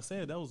of what I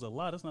said, that was a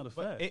lie. That's not a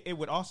fact. It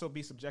would also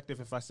be subjective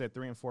if I said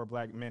 3 and 4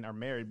 black men are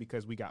married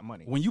because we got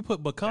money. When you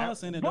put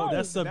because in it, though,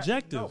 that's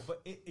subjective.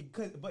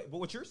 But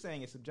what you're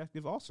saying is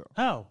subjective also.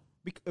 How?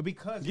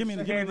 Because give me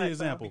the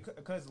example.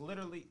 Because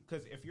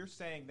if you're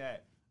saying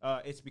that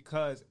it's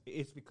because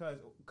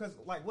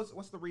like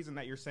what's the reason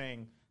that you're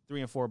saying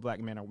 3 and 4 black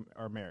men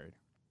are married?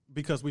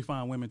 Because we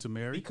find women to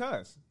marry.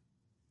 Because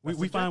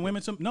we find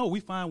women to we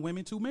find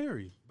women to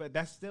marry. But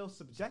that's still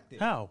subjective.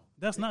 How?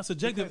 That's not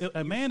subjective. If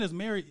a man is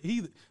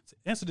married,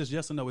 answer this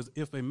yes or no.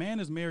 If a man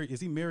is married,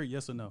 is he married?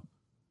 Yes or no?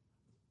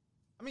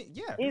 I mean,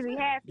 yeah. Is he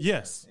happy?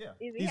 Yes. Yeah.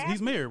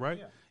 He's married, right?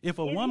 Yeah. If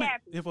a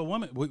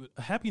woman,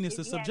 happiness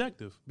is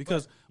subjective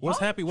because what's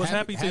happy to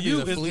happy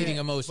you is a fleeting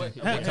emotion.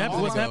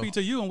 What's happy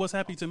to you and what's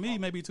happy to me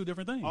may be two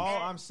different things.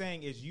 All I'm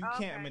saying is you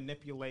can't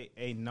manipulate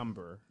a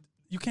number.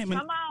 You can't.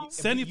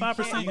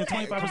 75% and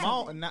 25%. Come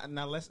on,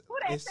 now let's.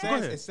 It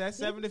says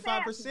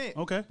 75%.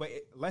 Okay, but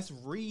let's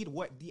read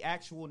what the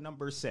actual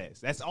number says.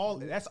 That's all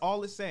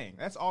it's saying.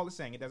 That's all it's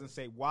saying. It doesn't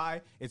say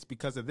why. It's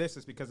because of this.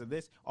 It's because of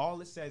this.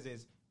 All it says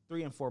is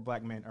 3 and 4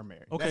 black men are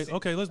married. Okay.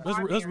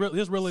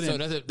 Let's reel it in. So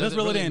does it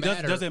really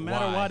matter Does it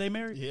matter why they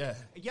married? Yeah.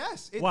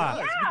 Yes. It Why?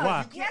 does.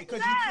 Why?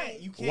 Because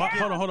you can't. Why?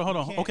 Hold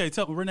on. Okay,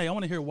 tell Renee. I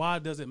want to hear why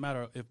does it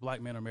matter if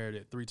black men are married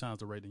at 3 times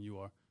the rate than you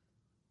are?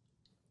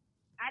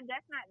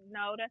 That's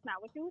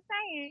not what you were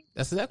saying.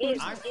 That's exactly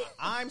what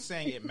I'm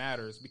saying it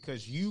matters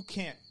because you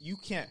can't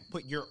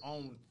put your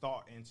own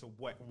thought into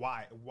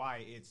why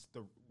it's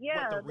the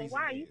what the reason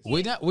why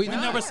is. We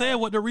never said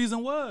what the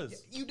reason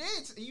was. You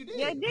did.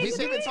 Yeah, We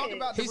didn't talk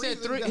about the he said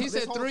reason 3. He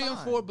said this 3 whole and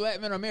time. 4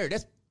 black men are married.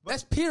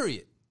 That's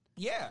period.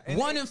 Yeah,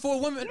 1 in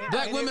 4 women,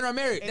 black women are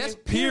married. That's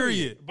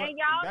period. But And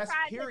y'all that's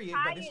tried to period.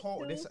 tie But this it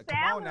whole to come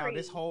on now.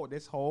 salary.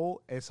 This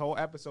whole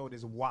episode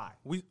is why.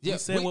 We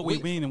said what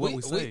we mean and what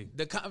we say.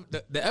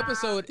 The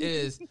episode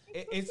is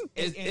is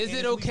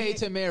it okay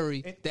to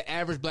marry the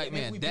average black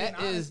man?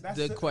 That is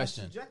the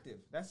question. That's subjective.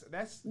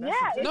 That's Yeah,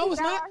 subjective. No,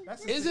 it's not.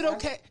 That's Is it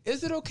okay?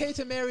 Is it okay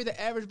to marry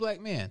the average black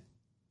man?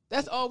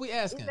 That's all we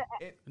asking.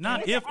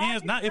 Not if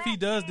he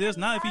does this,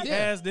 not if he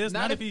has this,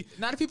 not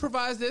if he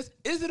provides this.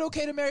 Is it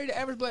okay to marry the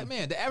average black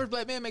man? The average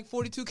black man make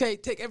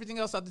 $42K, take everything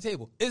else off the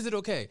table. Is it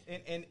okay?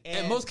 And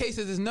in most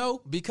cases, it's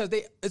no because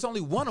it's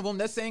only one of them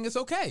that's saying it's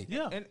okay.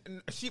 Yeah.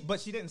 But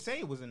she didn't say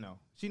it was a no.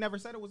 She never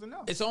said it was a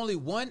no. It's only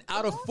 1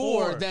 out of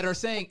 4 that are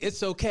saying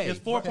it's okay. It's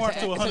 4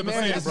 parts to 100%,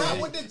 That's bro. not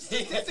what the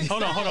statistics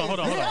Hold on.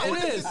 Yeah,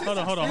 it is. Hold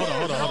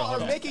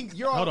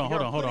on.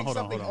 You're putting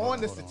something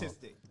on the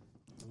statistic.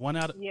 1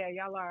 out of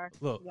y'all are.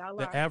 look. Y'all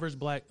The are. average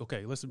black.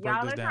 Okay, let's break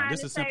Y'all this are down. trying This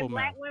to is say simple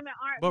black math. women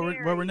aren't But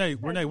married Renee,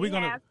 because we're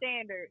gonna have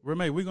standards.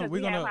 Renee, we're Because we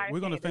gonna have high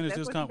finish standards.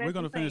 this. That's what We're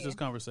gonna you're finish this saying.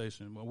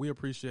 conversation. Well, we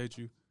appreciate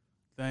you.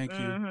 Thank you.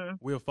 Mhm.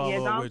 We'll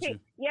follow up with you.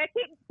 Yeah,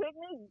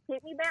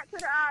 kick me back to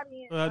the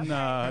audience.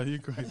 Nah, you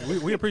crazy.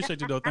 We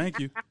appreciate you though.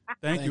 Thank you.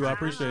 Thank you. I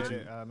appreciate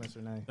you. Mr.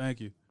 Renee. Thank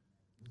you.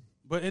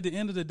 But at the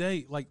end of the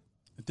day, like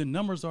the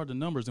numbers are the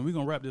numbers, and we're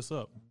gonna wrap this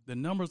up. The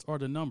numbers are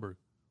the number.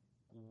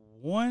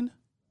 1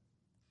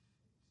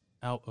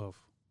 out of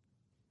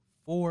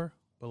 4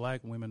 black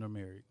women are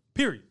married.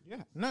 Period.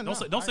 Yeah. No. Don't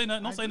say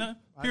nothing. Don't say nothing.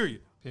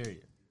 Period.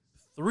 Period.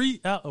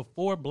 3 out of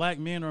 4 black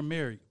men are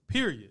married.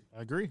 Period.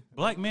 I agree.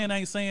 Black men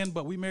ain't saying,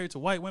 but we married to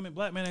white women.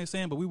 Black men ain't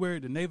saying, but we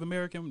married to Native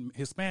American,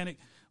 Hispanic,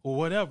 or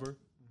whatever.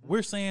 Mm-hmm.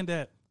 We're saying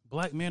that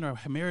black men are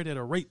married at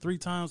a rate 3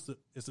 times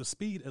as the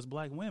speed as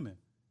black women.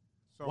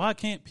 So, why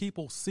can't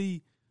people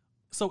see?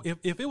 So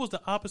if it was the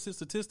opposite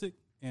statistic,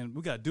 and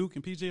we got Duke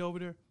and PJ over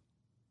there,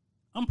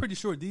 I'm pretty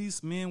sure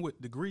these men with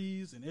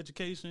degrees and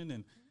education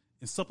and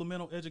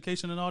supplemental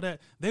education and all that,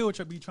 they would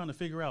be trying to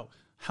figure out,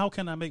 how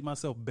can I make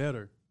myself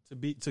better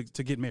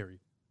to get married?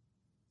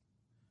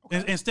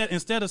 Okay.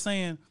 Instead of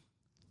saying,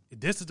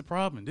 this is the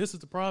problem, this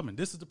is the problem,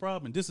 this is the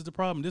problem, this is the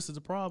problem, this is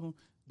the problem,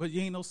 but you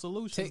ain't no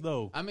solutions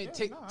though. I mean,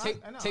 take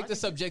the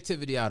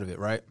subjectivity out of it,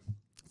 right?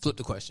 Flip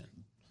the question.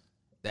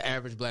 The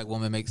average black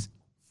woman makes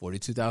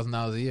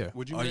 $42,000 a year.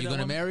 Are you going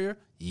to marry her?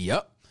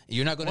 Yep.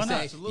 You're not going to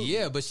say,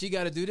 yeah, but she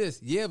got to do this.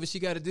 Yeah, but she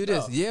got to do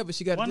this. Yeah, but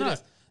she got to do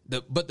this.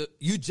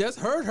 You just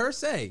heard her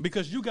say,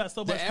 because you got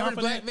so much the average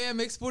black man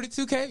makes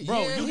 $42K.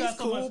 Bro, yeah, you got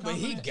so cool, much but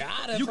he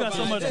gotta. You got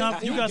so much.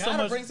 You got so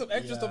much. Bring some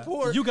extra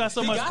support. You got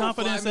so much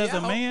confidence as a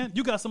out. man.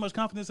 You got so much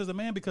confidence as a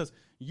man because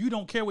you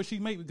don't care what she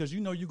make, because you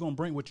know you're gonna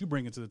bring what you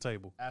bring into the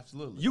table.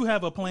 Absolutely. You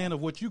have a plan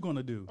of what you're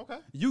gonna do. Okay.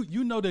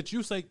 You know that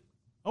you say,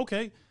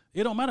 okay,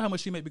 it don't matter how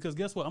much she make, because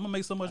guess what? I'm gonna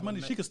make so much money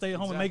she can stay at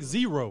home and make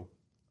 0.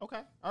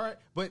 Okay, all right,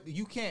 but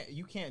you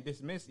can't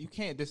dismiss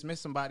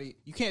somebody.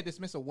 You can't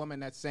dismiss a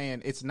woman that's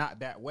saying it's not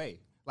that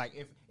way.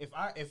 Like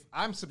if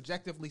I'm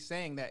subjectively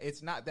saying that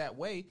it's not that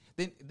way,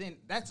 then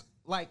that's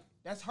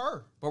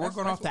her. But we're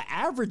going off the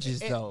averages,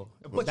 though.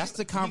 But that's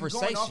the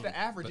conversation. You're going off the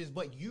averages,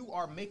 but you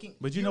are making.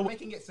 But you're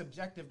making it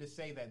subjective to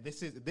say that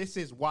this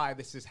is why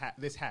this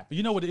happened.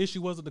 You know what the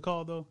issue was with the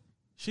call though?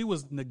 She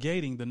was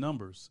negating the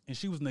numbers, and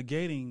she was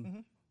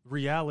negating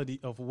reality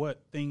of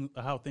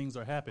how things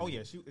are happening. Oh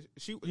yeah,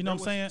 she you know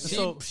what I'm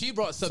saying? She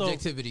brought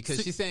subjectivity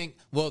because she's saying,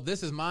 well,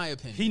 this is my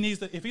opinion. He needs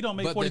to, if he don't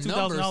make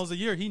 $42,000 a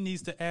year, he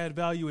needs to add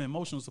value and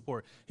emotional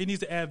support. He needs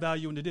to add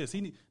value into this.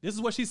 This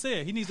is what she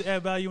said. He needs to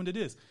add value into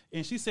this.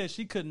 And she said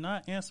she could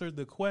not answer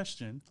the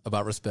question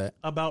about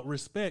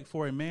respect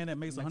for a man that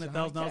makes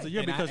 $100,000 a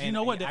year because you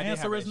know what? The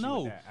answer is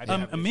no.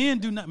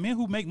 Men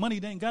who make money,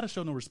 they ain't got to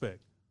show no respect.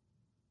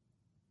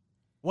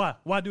 Why?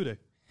 Why do they?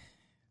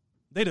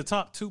 They the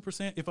top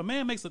 2%. If a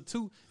man makes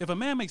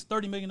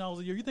 $30 million a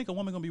year, you think a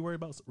woman gonna be worried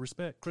about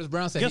respect? Chris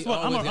Brown said, "Guess what?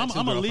 I'm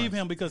gonna leave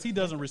him because he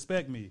doesn't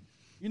respect me."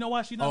 You know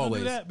why she not gonna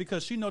do that?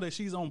 Because she know that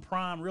she's on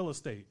prime real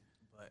estate.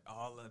 But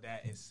all of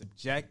that is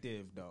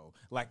subjective, though.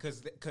 Like,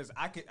 cause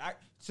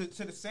to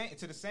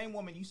the same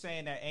woman you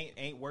saying that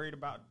ain't worried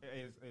about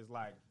is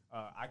like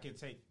I could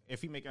take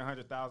if he making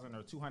 100,000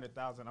 or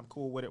 200,000, I'm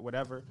cool with it,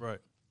 whatever. Right.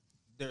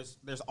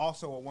 There's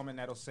also a woman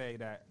that'll say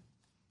that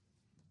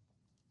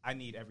I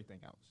need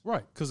everything else.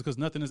 Right, because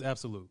nothing is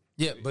absolute.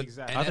 Yeah, but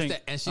exactly.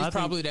 And she's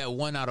probably that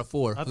 1 out of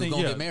 4 who's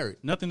gonna get married.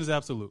 Nothing is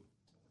absolute.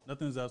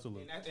 Nothing is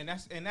absolute.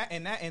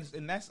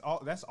 And that's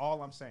all. That's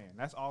all I'm saying.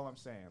 That's all I'm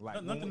saying.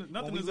 Like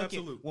nothing is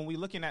absolute. When we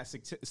looking at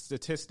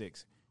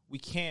statistics, we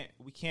can't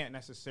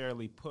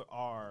necessarily put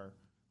our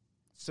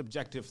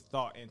subjective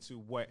thought into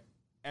what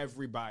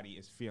everybody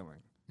is feeling.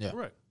 Yeah,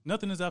 correct.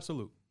 Nothing is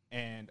absolute.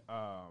 And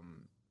no.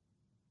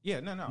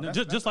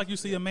 Just like you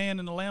see a man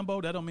in a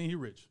Lambo, that don't mean he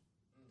rich.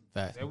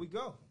 Fact. There we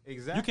go.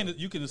 Exactly.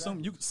 You can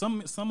assume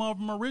some of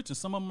them are rich and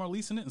some of them are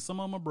leasing it and some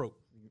of them are broke.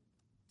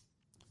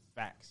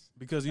 Facts.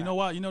 Because you know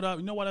why? You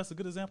know why that's a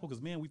good example?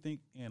 Because we think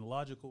in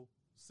logical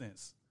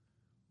sense.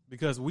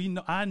 Because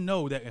I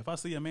know that if I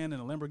see a man in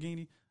a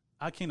Lamborghini,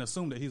 I can't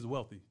assume that he's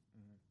wealthy.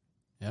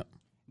 Mm-hmm. Yep.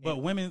 But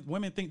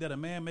women think that a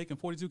man making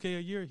 $42K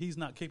a year, he's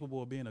not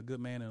capable of being a good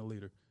man and a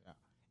leader. Yeah.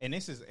 And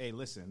this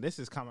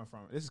is coming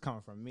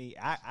from me.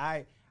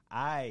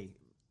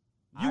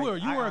 You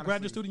were a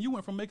graduate student. You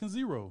went from making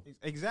zero.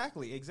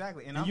 Exactly.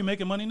 And you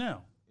making money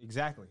now.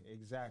 Exactly.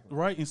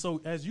 Right. And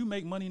so as you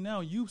make money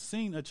now, you've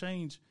seen a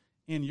change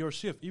in your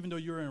shift. Even though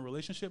you're in a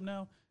relationship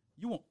now,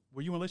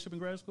 were you in a relationship in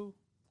grad school?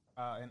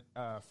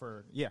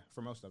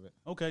 For most of it.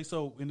 Okay,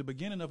 so in the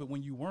beginning of it,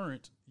 when you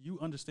weren't, you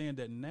understand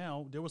that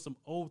now there were some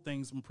old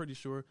things. I'm pretty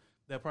sure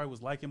that probably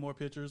was liking more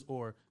pictures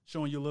or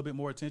showing you a little bit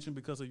more attention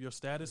because of your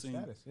status.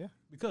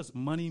 Because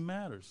money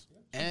matters.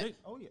 And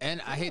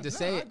I hate to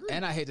say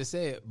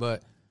it,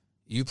 but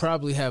you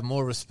probably have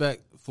more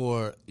respect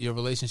for your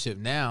relationship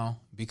now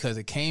because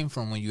it came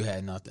from when you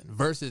had nothing.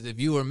 Versus if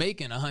you were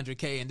making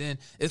 $100K and then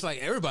it's like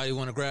everybody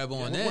want to grab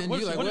on. Then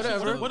you're like,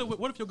 whatever.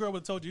 What if your girl would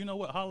have told you, you know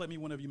what? Holler at me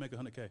whenever you make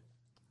 $100K.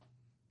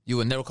 You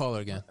would never call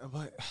her again.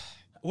 But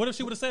what if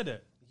she would have said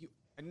that?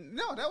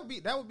 No, that would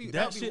be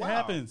that shit wild.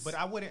 Happens. But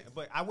I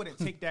wouldn't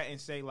take that and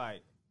say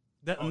like.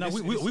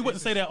 We wouldn't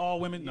say that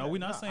all women. No, we're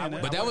not saying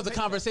that. But that was a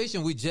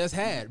conversation we just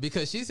had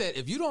because she said,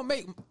 if you don't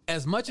make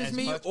as much as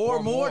me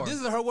or more,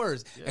 this is her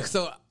words. Yeah. And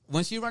so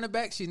when she run it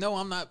back, she know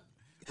I'm not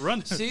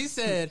running. She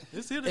said,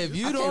 if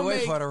you don't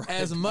make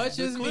as much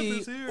as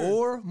me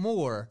or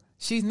more,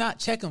 she's not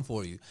checking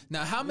for you.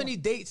 Now, how many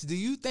dates do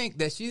you think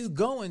that she's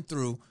going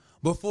through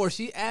before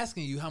she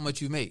asking you how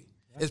much you make?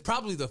 It's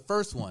probably the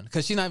first one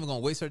because she's not even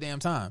going to waste her damn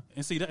time.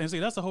 And see,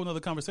 that's a whole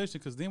other conversation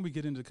because then we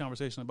get into the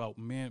conversation about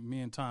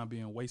men time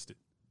being wasted.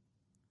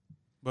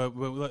 But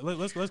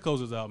let's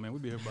close this out, man.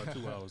 We'll be here for about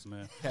 2 hours,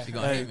 man. She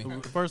gonna hate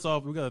me. First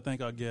off, we got to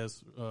thank our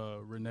guest,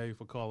 Renee,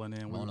 for calling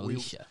in.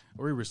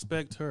 We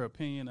respect her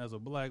opinion as a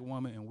black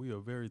woman, and we are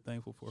very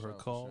thankful for her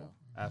call. Sure.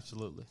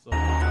 Absolutely. So,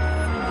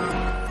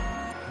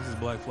 this is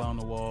Black Fly on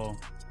the Wall,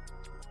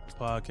 the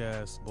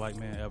podcast, Black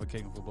Man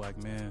Advocating for Black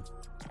Men.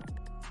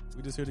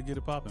 We just here to get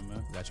it popping,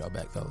 man. Got y'all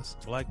back, fellas.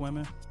 Black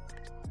women,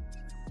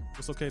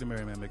 it's okay to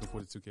marry a man making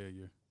 $42K a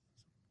year.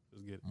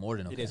 Let's get it. More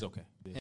than okay. It is okay.